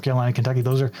Kansas, North Carolina, Kentucky;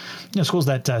 those are schools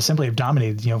that simply have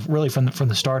dominated, really from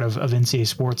the start of NCAA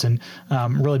sports and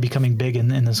really becoming big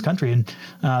in this country. And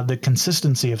the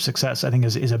consistency of success, I think,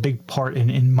 is a big part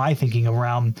in my thinking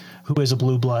around who is a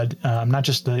blue blood, not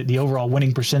just the overall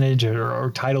winning percentage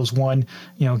or titles won.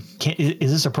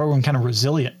 Is this a program kind of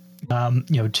resilient?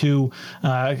 To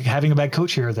having a bad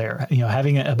coach here or there,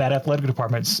 having a bad athletic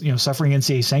department, suffering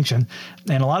NCAA sanction,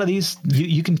 and a lot of these,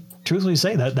 you can truthfully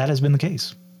say that has been the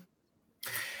case.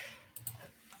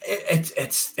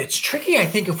 It's tricky. I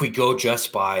think if we go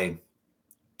just by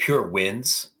pure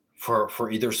wins for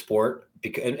either sport.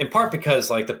 In part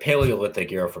because like the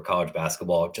Paleolithic era for college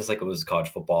basketball, just like it was college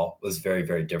football, was very,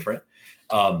 very different.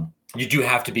 You do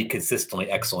have to be consistently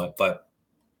excellent, but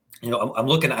I'm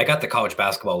looking. I got the college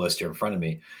basketball list here in front of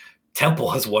me.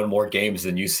 Temple has won more games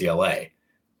than UCLA.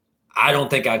 I don't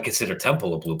think I'd consider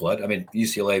Temple a blue blood. I mean,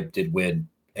 UCLA did win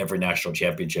every national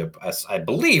championship, I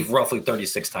believe, roughly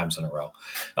 36 times in a row,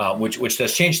 which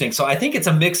does change things. So I think it's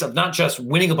a mix of not just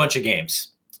winning a bunch of games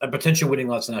and potentially winning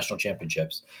lots of national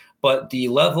championships, but the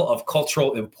level of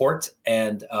cultural import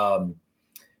and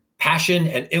passion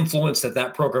and influence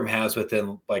that program has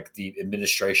within like the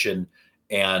administration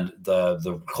and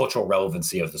the cultural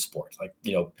relevancy of the sport. Like,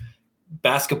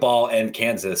 basketball and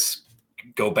Kansas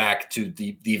go back to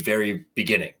the very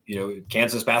beginning.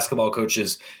 Kansas basketball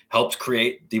coaches helped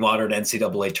create the modern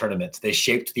NCAA tournament. They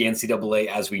shaped the NCAA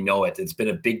as we know it. It's been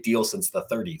a big deal since the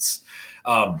 30s.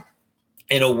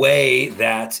 In a way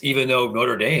that even though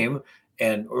Notre Dame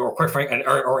or quite frankly,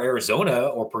 or Arizona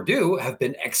or Purdue have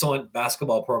been excellent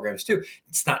basketball programs too,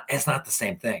 it's not the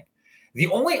same thing. The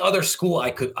only other school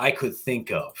I could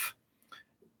think of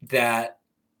that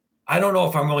I don't know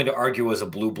if I'm willing to argue as a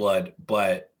blue blood,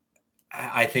 but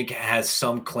I think has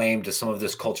some claim to some of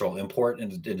this cultural import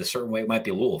in a certain way, it might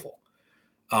be Louisville.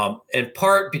 In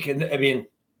part because,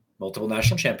 multiple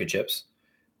national championships,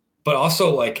 but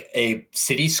also like a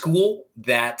city school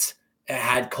that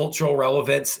had cultural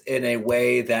relevance in a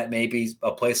way that maybe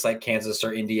a place like Kansas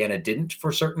or Indiana didn't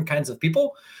for certain kinds of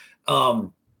people.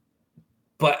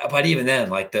 But even then,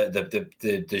 like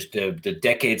the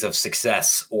decades of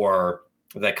success or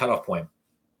that cutoff point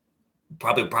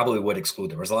probably would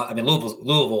exclude them. There's a lot. I mean,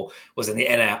 Louisville was in the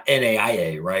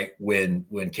NAIA, right, when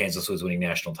Kansas was winning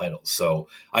national titles. So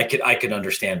I could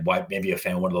understand why maybe a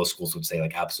fan of one of those schools would say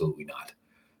like absolutely not.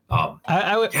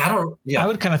 I would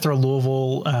kind of throw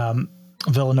Louisville,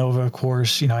 Villanova, of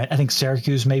course. I think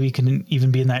Syracuse maybe can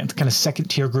even be in that kind of second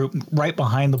tier group right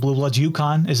behind the Blue Bloods.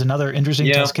 UConn is another interesting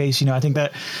test case. I think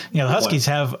that, the Huskies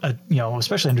have,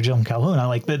 especially under Jalen Calhoun, I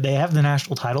like that they have the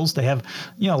national titles. They have,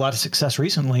 a lot of success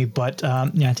recently, but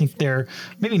I think they're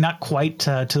maybe not quite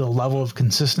to the level of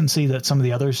consistency that some of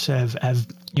the others have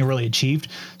really achieved.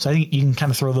 So I think you can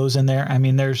kind of throw those in there. I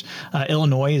mean, there's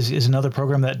Illinois is another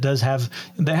program that does have,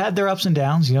 they had their ups and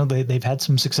downs. They've had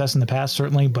some success in the past,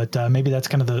 certainly, but maybe that's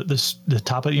kind of the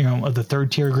top of, of the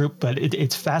third tier group. But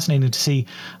it's fascinating to see,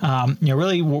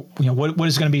 really, what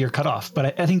is going to be your cutoff.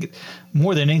 But I think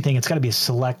more than anything, it's got to be a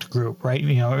select group, right?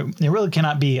 It really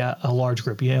cannot be a large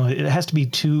group. It has to be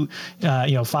two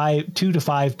to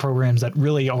five programs that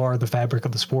really are the fabric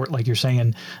of the sport, like you're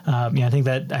saying. I think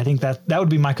that would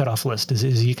be my cutoff list.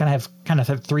 Is you kind of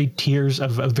have three tiers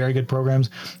of very good programs.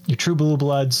 Your true blue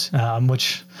bloods,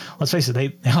 which, let's face it,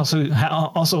 they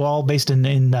also all based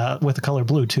in with the color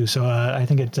blue too. So I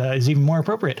think it is even more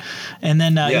appropriate. And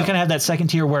then you kind of have that second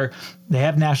tier where they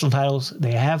have national titles.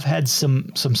 They have had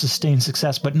some sustained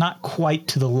success, but not quite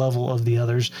to the level of the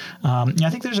others. I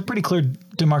think there's a pretty clear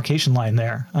demarcation line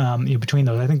there between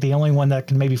those. I think the only one that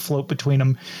can maybe float between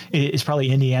them is probably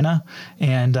Indiana.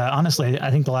 And honestly, I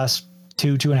think the last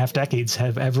two and a half decades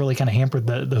have really kind of hampered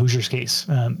the Hoosiers case.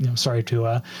 Sorry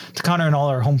to Connor and all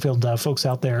our home field folks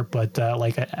out there, but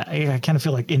I kind of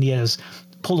feel like Indiana's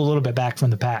pulled a little bit back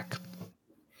from the pack.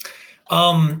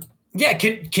 Yeah.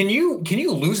 Can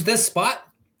you lose this spot?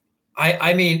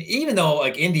 I mean, even though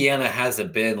like Indiana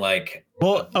hasn't been like,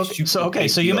 well, okay.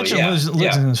 So you mentioned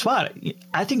losing the spot.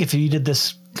 I think if you did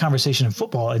this conversation in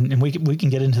football, and we can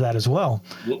get into that as well.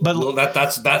 But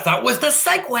that was the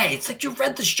segue. It's like you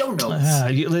read the show notes.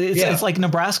 It's like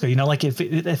Nebraska. Like if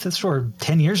this were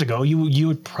 10 years ago, you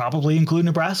would probably include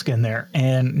Nebraska in there.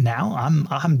 And now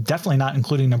I'm definitely not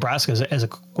including Nebraska as a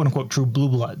quote unquote true blue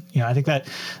blood. I think that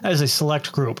is a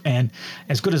select group, and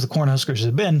as good as the Cornhuskers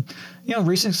have been,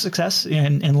 recent success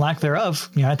and lack thereof,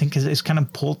 I think has kind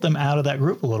of pulled them out of that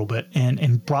group a little bit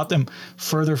and brought them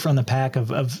further from the pack of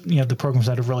the programs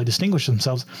that have really distinguished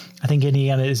themselves. I think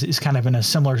Indiana is kind of in a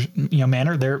similar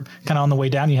manner. They're kind of on the way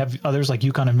down. You have others like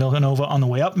UConn and Villanova on the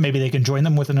way up. Maybe they can join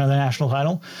them with another national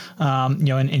title,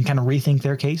 and kind of rethink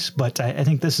their case. But I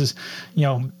think this is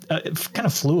kind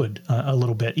of fluid a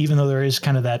little bit, even though there is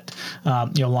kind of that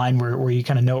line where you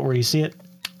kind of know it where you see it.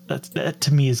 That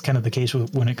to me is kind of the case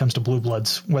when it comes to blue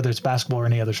bloods, whether it's basketball or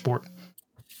any other sport.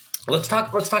 Let's talk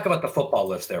about the football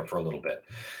list there for a little bit.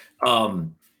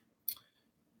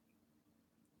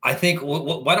 I think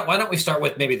why don't we start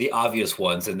with maybe the obvious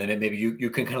ones, and then maybe you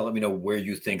can kind of let me know where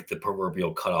you think the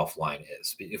proverbial cutoff line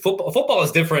is. Football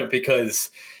is different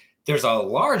because there's a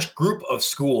large group of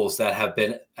schools that have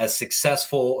been as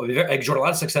successful, enjoyed a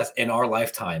lot of success in our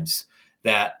lifetimes,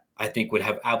 that I think would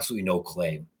have absolutely no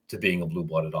claim to being a blue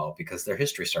blood at all because their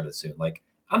history started soon. Like,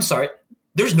 I'm sorry,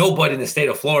 there's nobody in the state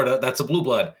of Florida that's a blue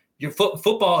blood. Your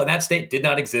football in that state did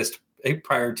not exist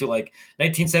prior to like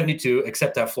 1972,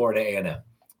 except at Florida A&M.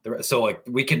 So like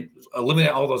we can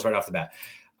eliminate all those right off the bat.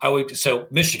 So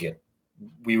Michigan,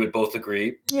 we would both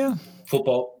agree. Yeah.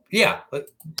 Football. Yeah.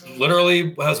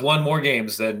 Literally has won more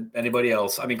games than anybody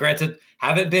else. I mean, granted,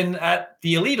 haven't been at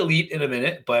the elite in a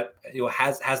minute, but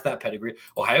has that pedigree.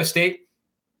 Ohio State,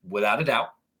 without a doubt.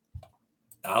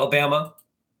 Alabama,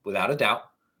 without a doubt.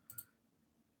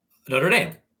 Notre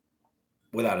Dame,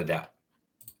 without a doubt.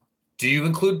 Do you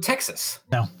include Texas?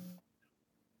 No.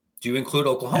 Do you include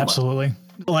Oklahoma? Absolutely.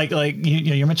 Like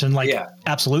you mentioned,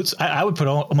 absolutes. I would put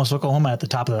almost Oklahoma at the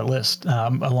top of that list,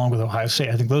 along with Ohio State.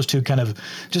 I think those two kind of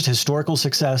just historical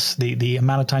success, the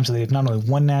amount of times that they've not only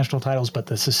won national titles, but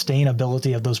the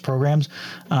sustainability of those programs,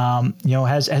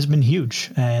 has been huge.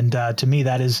 And to me,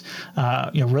 that is,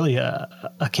 really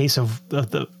a case of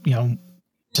the,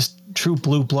 just true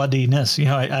blue bloodiness.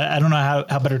 I don't know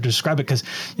how better to describe it because,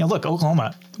 look,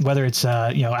 Oklahoma, whether it's,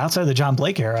 outside of the John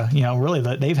Blake era, really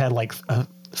they've had like a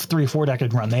 3 or 4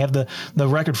 decade run. They have the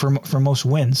record for most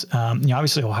wins.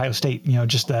 Obviously Ohio State,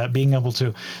 just being able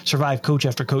to survive coach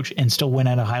after coach and still win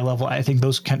at a high level. I think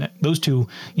those two,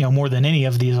 more than any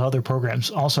of these other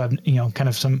programs also have, kind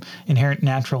of some inherent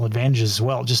natural advantages as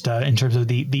well, just in terms of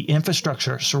the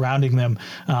infrastructure surrounding them,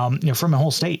 from a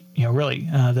whole state, really,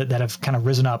 that have kind of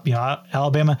risen up.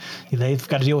 Alabama, they've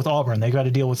got to deal with Auburn. They've got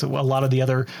to deal with a lot of the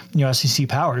other, SEC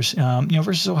powers,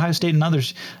 versus Ohio State and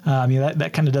others.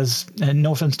 That kind of does,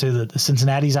 no offense to the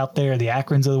Cincinnati's out there, the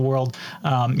Akrons of the world.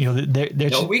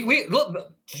 They're we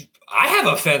look. I have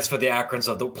offense for the Akrons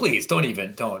of the. Please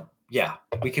don't. Yeah,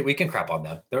 we can crap on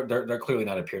them. They're clearly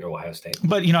not a peer to Ohio State.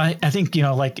 But I think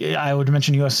like I would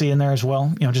mention USC in there as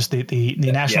well. Just the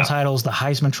national titles, the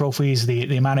Heisman trophies,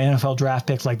 the amount of NFL draft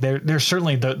picks. Like they're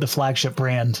certainly the flagship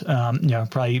brand.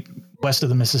 Probably west of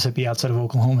the Mississippi outside of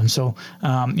Oklahoma. And so,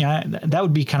 yeah, that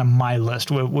would be kind of my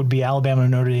list would be Alabama,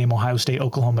 Notre Dame, Ohio State,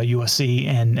 Oklahoma, USC,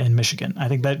 and Michigan. I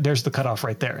think that there's the cutoff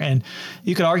right there. And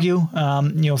you could argue,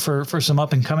 for some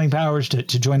up and coming powers to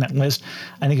join that list.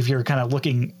 I think if you're kind of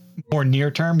looking more near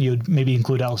term, you'd maybe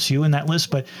include LSU in that list,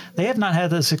 but they have not had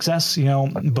the success,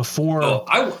 before. Oh,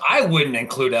 I wouldn't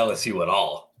include LSU at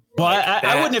all. Well,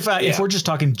 I wouldn't if we're just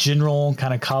talking general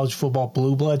kind of college football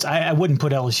blue bloods. I wouldn't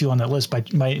put LSU on that list.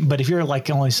 But if you're like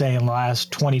only saying the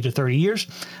last 20 to 30 years,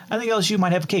 I think LSU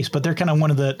might have a case. But they're kind of one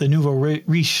of the nouveau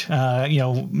riche,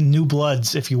 new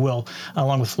bloods, if you will,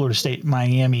 along with Florida State,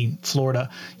 Miami, Florida,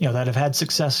 that have had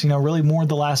success, really more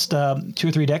the last 2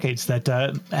 or 3 decades that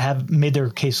have made their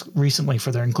case recently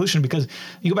for their inclusion. Because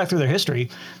you go back through their history,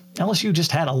 LSU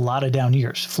just had a lot of down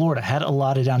years. Florida had a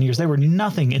lot of down years. They were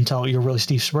nothing until really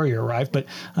Steve Spurrier arrived. But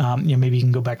maybe you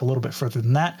can go back a little bit further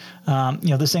than that.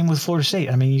 The same with Florida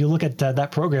State. I mean, you look at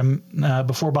that program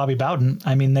before Bobby Bowden.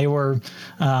 I mean, they were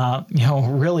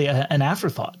really an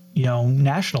afterthought.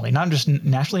 Nationally, not just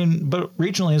nationally, but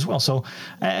regionally as well. So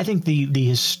I think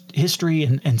the history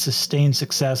and sustained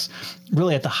success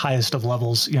really at the highest of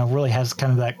levels, really has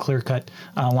kind of that clear cut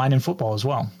line in football as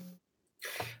well.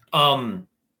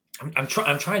 I'm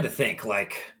trying to think.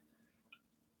 Like,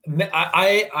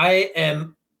 I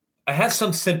have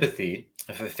some sympathy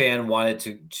if a fan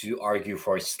wanted to argue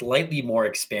for a slightly more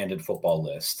expanded football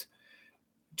list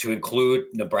to include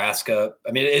Nebraska.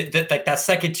 I mean, that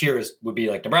second tier would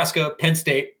be like Nebraska, Penn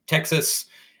State, Texas,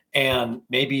 and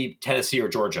maybe Tennessee or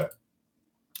Georgia.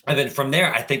 And then from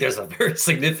there, I think there's a very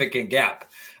significant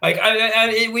gap. Like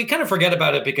we kind of forget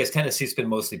about it because Tennessee's been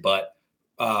mostly butt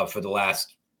for the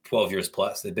last 12 years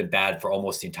plus. They've been bad for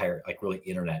almost the entire, really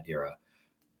internet era.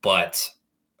 But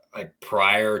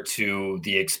prior to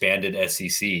the expanded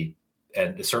SEC,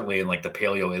 and certainly in the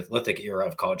Paleolithic era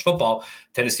of college football,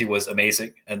 Tennessee was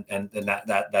amazing, and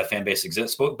that fan base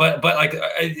exists. But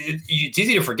it's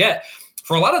easy to forget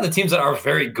for a lot of the teams that are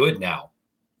very good now: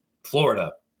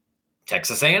 Florida,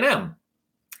 Texas A&M,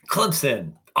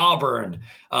 Clemson, Auburn,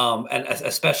 and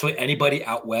especially anybody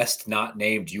out west not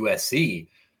named USC.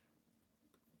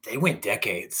 They went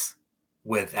decades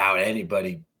without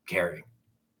anybody caring,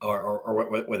 or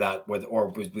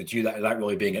with you that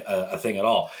really being a thing at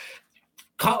all.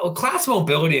 Class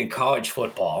mobility in college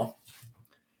football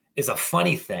is a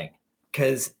funny thing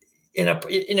because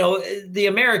the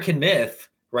American myth,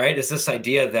 right, is this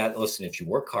idea that, listen, if you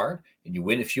work hard and you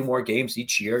win a few more games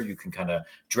each year, you can kind of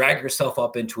drag yourself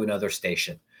up into another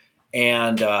station.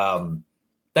 And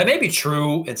that may be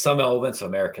true in some elements of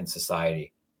American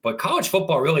society. But college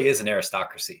football really is an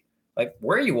aristocracy. Like,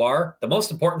 where you are, the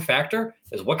most important factor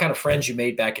is what kind of friends you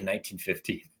made back in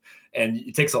 1915. And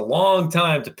it takes a long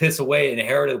time to piss away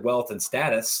inherited wealth and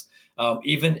status,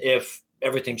 even if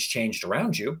everything's changed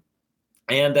around you.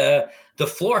 And the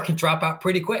floor can drop out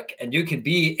pretty quick. And you can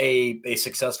be a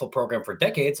successful program for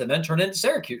decades and then turn into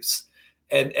Syracuse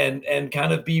and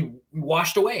kind of be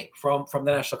washed away from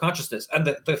the national consciousness. And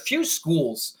the few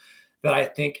schools that I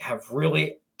think have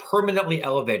really permanently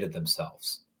elevated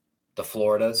themselves, the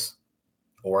Floridas,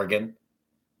 Oregon,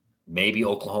 maybe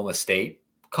Oklahoma State,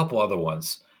 a couple other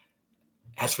ones,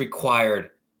 has required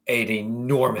an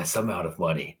enormous amount of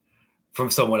money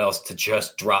from someone else to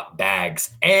just drop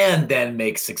bags and then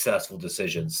make successful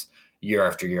decisions year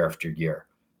after year after year.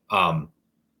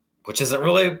 Which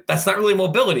that's not really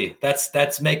mobility.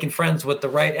 That's making friends with the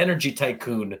right energy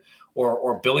tycoon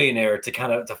or billionaire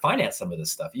to finance some of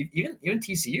this stuff. Even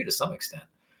TCU to some extent.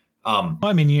 Well,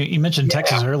 I mean, you mentioned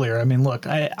Texas earlier. I mean, look,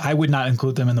 I would not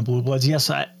include them in the blue bloods. Yes,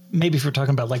 maybe if you're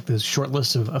talking about the short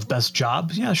list of best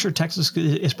jobs, yeah, sure, Texas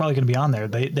is probably going to be on there.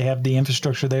 They have the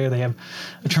infrastructure there. They have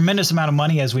a tremendous amount of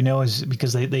money, as we know, is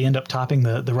because they end up topping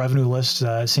the revenue list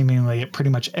seemingly pretty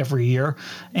much every year.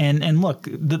 And look,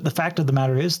 the fact of the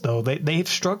matter is, though, they've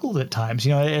struggled at times.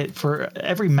 For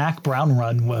every Mac Brown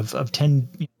run of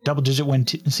 10 double-digit win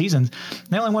seasons,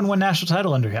 they only won one national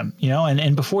title under him,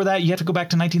 and before that, you have to go back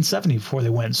to 1970 before they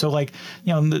win. So,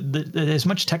 as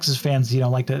much Texas fans,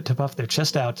 like to puff their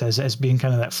chest out as being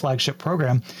kind of that flagship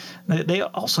program, they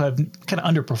also have kind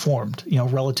of underperformed,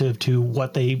 relative to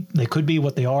what they could be,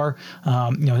 what they are,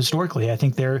 historically. I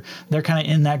think they're kind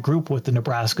of in that group with the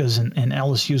Nebraskas and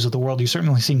LSUs of the world. You've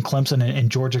certainly seen Clemson and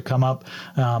Georgia come up,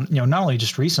 not only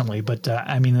just recently, but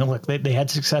I mean, look, they had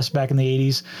success back in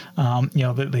the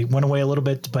 80s. They went away a little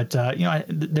bit, but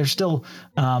there's still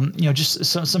just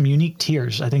some unique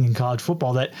tiers, I think, in college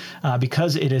football that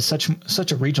because it is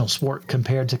such a regional sport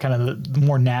compared to kind of the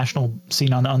more national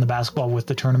scene on the basketball with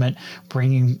the tournament,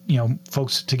 bringing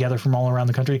folks together from all around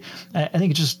the country. I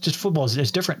think it's just football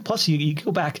is different. Plus, you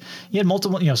go back, you had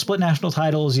multiple split national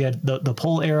titles. You had the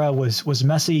pole era was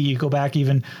messy. You go back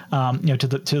even to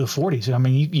the 40s. I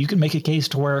mean, you can make a case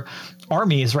to where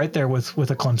Army is right there with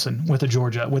a Clemson, with a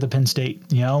Georgia, with a Penn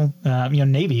State.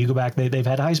 Navy. You go back, they've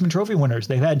had Heisman Trophy winners.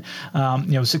 They've had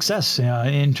success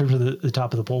in terms of the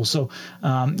top of the polls. So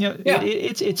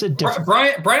it's a different.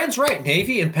 Brian's right.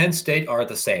 Navy and Penn State are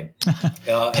the same.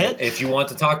 If you want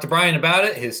to talk to Brian about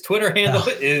it, his Twitter handle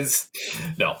is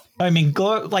no. I mean,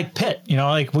 like Pitt,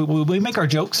 like we make our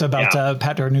jokes about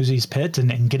Pat Narduzzi's Pitt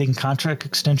and getting contract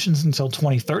extensions until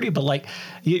 2030, but like,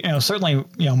 certainly,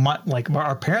 like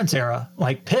our parents' era,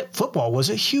 like Pitt football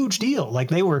was a huge deal. Like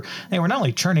they were not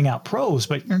only churning out pros,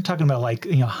 but you're talking about like,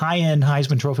 high end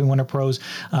Heisman Trophy winner pros.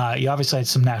 You obviously had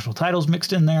some national titles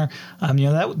mixed in there.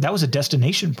 That was a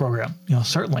destination program,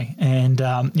 certainly. And,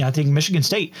 I think Michigan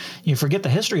State, you forget the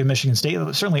history of Michigan State,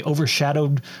 certainly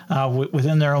overshadowed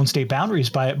within their own state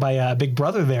boundaries by Big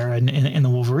Brother there in the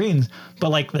Wolverines, but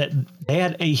like that they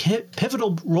had a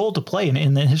pivotal role to play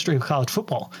in the history of college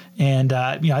football. And,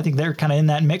 I think they're kind of in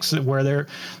that mix where they're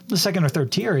the second or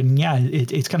third tier. And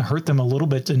it's kind of hurt them a little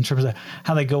bit in terms of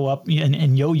how they go up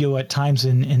and yo-yo at times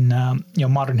in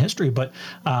modern history. But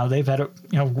they've had a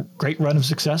great run of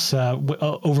success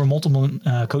over multiple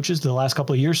coaches the last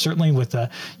couple of years, certainly with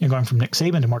going from Nick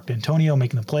Saban to Mark D'Antonio,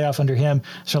 making the playoff under him,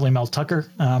 certainly Mel Tucker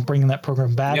bringing that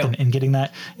program back and getting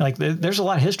that. Like there's a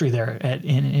lot of history there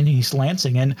in East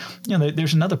Lansing. And,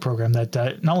 there's another program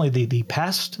that not only the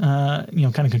past, kind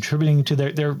of contributing to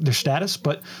their status,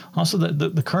 but also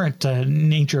the current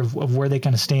nature of where they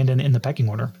kind of stand in the pecking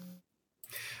order.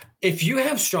 If you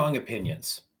have strong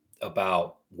opinions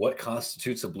about what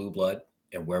constitutes a blue blood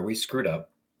and where we screwed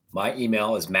up, my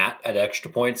email is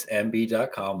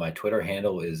matt@extrapointsmb.com. My Twitter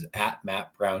handle is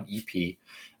 @MattBrownEP.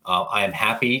 I am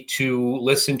happy to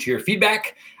listen to your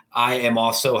feedback. I am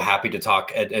also happy to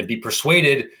talk and be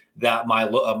persuaded that my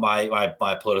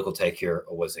political take here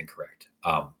was incorrect.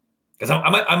 Because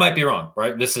I might be wrong,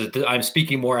 right? I'm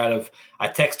speaking more out of, I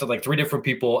texted like 3 different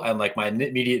people and like my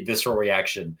immediate visceral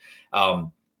reaction,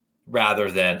 rather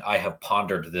than I have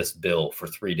pondered this bill for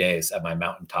 3 days at my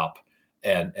mountaintop,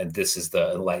 and this is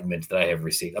the enlightenment that I have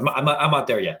received. I'm not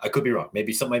there yet. I could be wrong.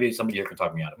 Maybe somebody here can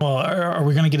talk me out of it. Well, are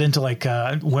we going to get into like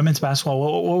women's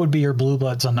basketball? What would be your blue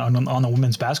bloods on the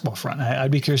women's basketball front?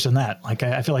 I'd be curious on that. Like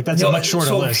I feel like that's a much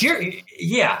shorter list.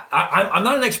 I'm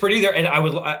not an expert either, and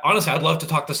honestly I'd love to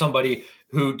talk to somebody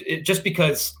who, just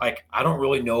because like I don't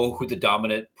really know who the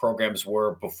dominant programs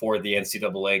were before the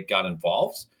NCAA got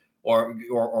involved. Or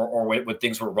when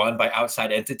things were run by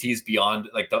outside entities beyond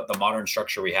like the modern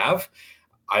structure we have,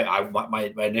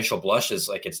 my initial blush is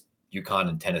like it's UConn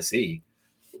and Tennessee,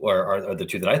 are the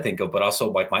two that I think of. But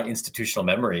also like my institutional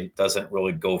memory doesn't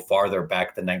really go farther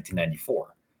back than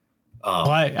 1994. Well,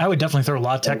 I would definitely throw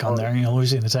La Tech on there.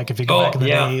 Louisiana Tech. If you go back in the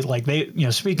day, like they,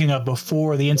 speaking of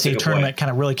before the NCAA tournament kind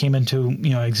of really came into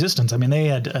existence. I mean, they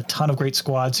had a ton of great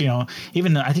squads.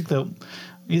 Even I think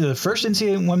either the first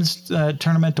NCAA women's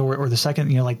tournament or the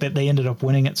second, like they ended up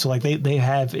winning it. So like they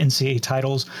have NCAA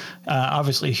titles,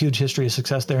 obviously a huge history of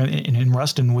success there in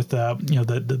Ruston with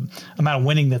the amount of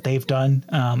winning that they've done.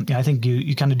 I think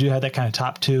you kind of do have that kind of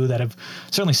top 2 that have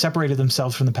certainly separated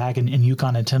themselves from the pack in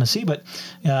UConn and Tennessee, but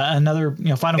another,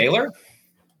 final Baylor.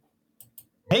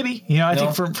 Maybe, I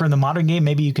think for the modern game,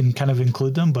 maybe you can kind of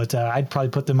include them, but I'd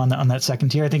probably put them on that second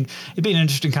tier. I think it'd be an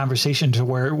interesting conversation to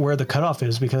where the cutoff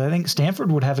is, because I think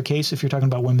Stanford would have a case if you're talking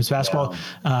about women's basketball.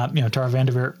 Tara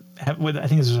Vanderveer, I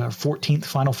think this is her 14th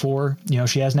Final Four.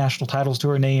 She has national titles to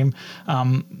her name.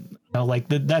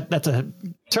 That's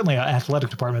certainly an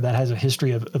athletic department that has a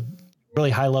history of really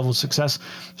high level of success.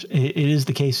 It is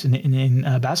the case in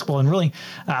basketball, and really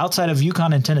outside of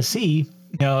UConn and Tennessee.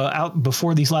 Out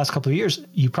before these last couple of years,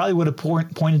 you probably would have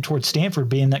pointed towards Stanford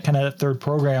being that kind of third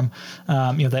program,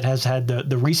 that has had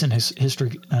the recent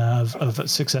history of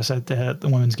success at the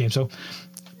women's game. So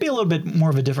be a little bit more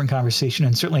of a different conversation,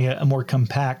 and certainly a more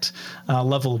compact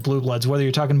level of blue bloods, whether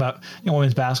you're talking about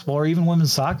women's basketball or even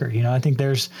women's soccer. I think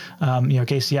there's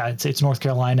case, it's North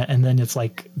Carolina, and then it's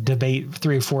like debate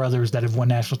 3 or 4 others that have won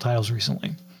national titles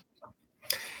recently.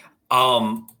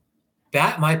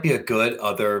 That might be a good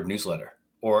other newsletter.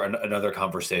 Or another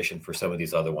conversation for some of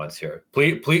these other ones here.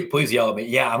 Please yell at me.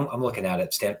 Yeah, I'm looking at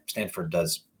it. Stanford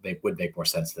would make more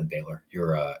sense than Baylor.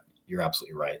 You're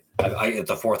absolutely right. The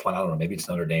 4th one, I don't know. Maybe it's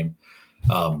Notre Dame.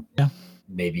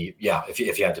 Maybe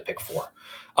if you had to pick 4.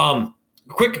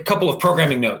 Quick couple of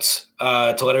programming notes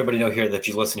to let everybody know here that if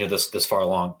you listen to this far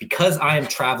along, because I am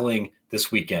traveling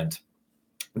this weekend.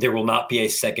 There will not be a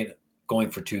second going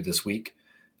for 2 this week.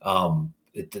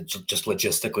 Just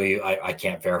logistically, I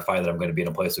can't verify that I'm going to be in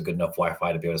a place with good enough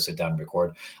Wi-Fi to be able to sit down and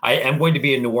record. I am going to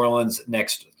be in New Orleans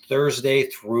next Thursday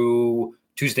through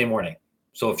Tuesday morning.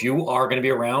 So if you are going to be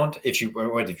around, if you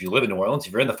live in New Orleans,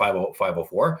 if you're in the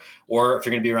 504, or if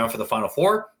you're going to be around for the Final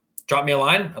Four, drop me a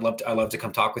line. I'd love to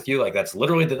come talk with you. Like, that's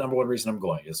literally the number one reason I'm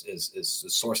going is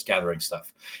source gathering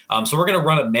stuff. So we're going to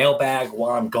run a mailbag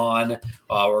while I'm gone.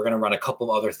 We're going to run a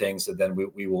couple of other things, and then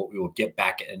we will get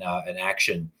back in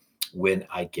action when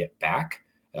I get back.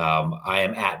 I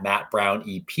am at Matt Brown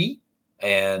EP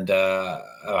and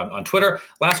on Twitter.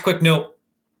 Last quick note.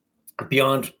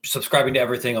 Beyond subscribing to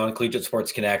everything on Collegiate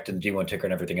Sports Connect and D1 Ticker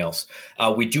and everything else,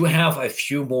 we do have a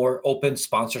few more open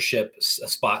sponsorship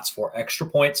spots for Extra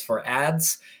Points for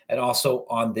ads, and also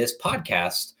on this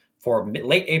podcast for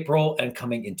late April and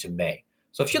coming into May.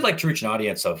 So if you'd like to reach an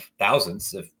audience of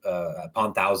thousands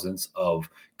upon thousands of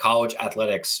college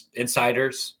athletics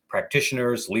insiders,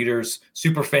 practitioners, leaders,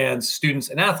 super fans, students,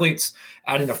 and athletes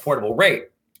at an affordable rate,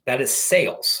 that is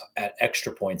sales at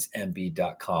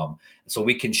extrapointsmb.com. So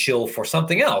we can shill for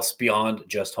something else beyond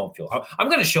just home field. I'm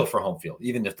going to shill for home field,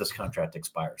 even if this contract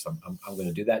expires. I'm going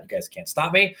to do that. You guys can't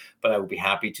stop me, but I would be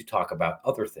happy to talk about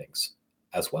other things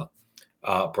as well.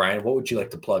 Brian, what would you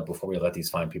like to plug before we let these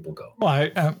fine people go?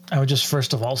 Well, I would just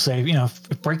first of all say,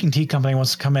 if Breaking Tea Company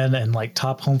wants to come in and like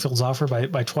top home field's offer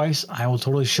by twice, I will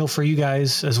totally shill for you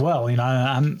guys as well.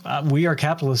 We are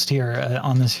capitalists here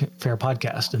on this fair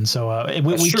podcast, and so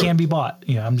we can be bought.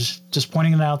 I'm just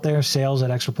pointing it out there. Sales at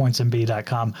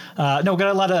extrapointsmb.com. No, got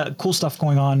a lot of cool stuff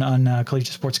going on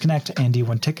Collegiate Sports Connect and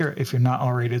D1 Ticker. If you're not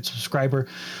already a subscriber,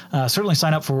 certainly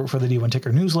sign up for the D1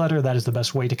 Ticker newsletter. That is the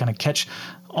best way to kind of catch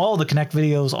all the Connect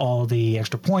videos, all the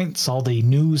extra points, all the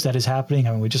news that is happening.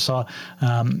 I mean, we just saw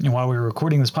while we were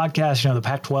recording this podcast, the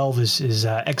Pac-12 is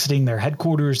exiting their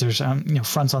headquarters. There's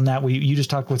fronts on that. You just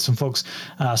talked with some folks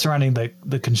surrounding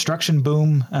the construction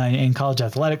boom in college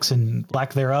athletics and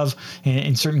lack thereof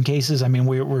in certain cases. I mean,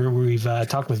 we've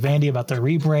talked with Vandy about their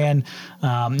rebrand.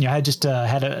 I just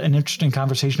had an interesting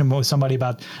conversation with somebody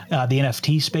about the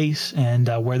NFT space and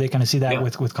where they kind of see that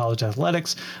with college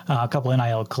athletics. A couple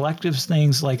NIL collectives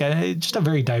things, like just a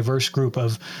very diverse group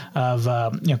of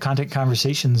content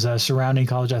conversations surrounding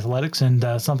college athletics, and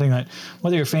something that,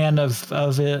 whether you're a fan of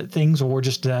things or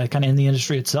just kind of in the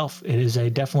industry itself, it is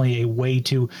definitely a way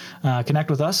to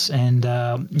connect with us and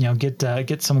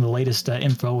get some of the latest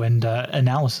info and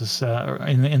analysis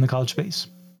in the college space.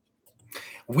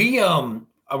 We're going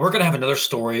to have another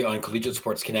story on Collegiate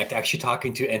Sports Connect, actually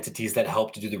talking to entities that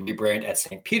helped to do the rebrand at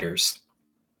St. Peter's,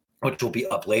 which will be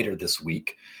up later this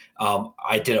week.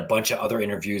 I did a bunch of other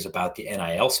interviews about the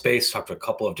NIL space, talked to a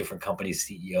couple of different companies,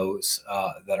 CEOs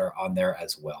that are on there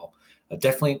as well.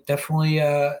 Definitely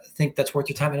think that's worth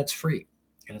your time, and it's free.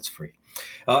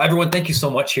 Everyone, thank you so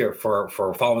much here for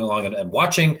following along and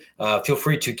watching. Feel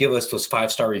free to give us those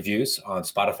 5-star reviews on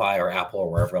Spotify or Apple or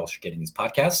wherever else you're getting these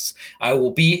podcasts. I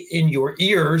will be in your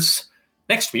ears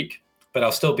next week, but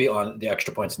I'll still be on the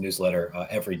Extra Points newsletter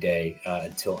every day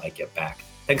until I get back.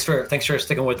 Thanks for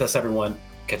sticking with us, everyone.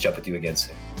 Catch up with you again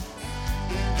soon.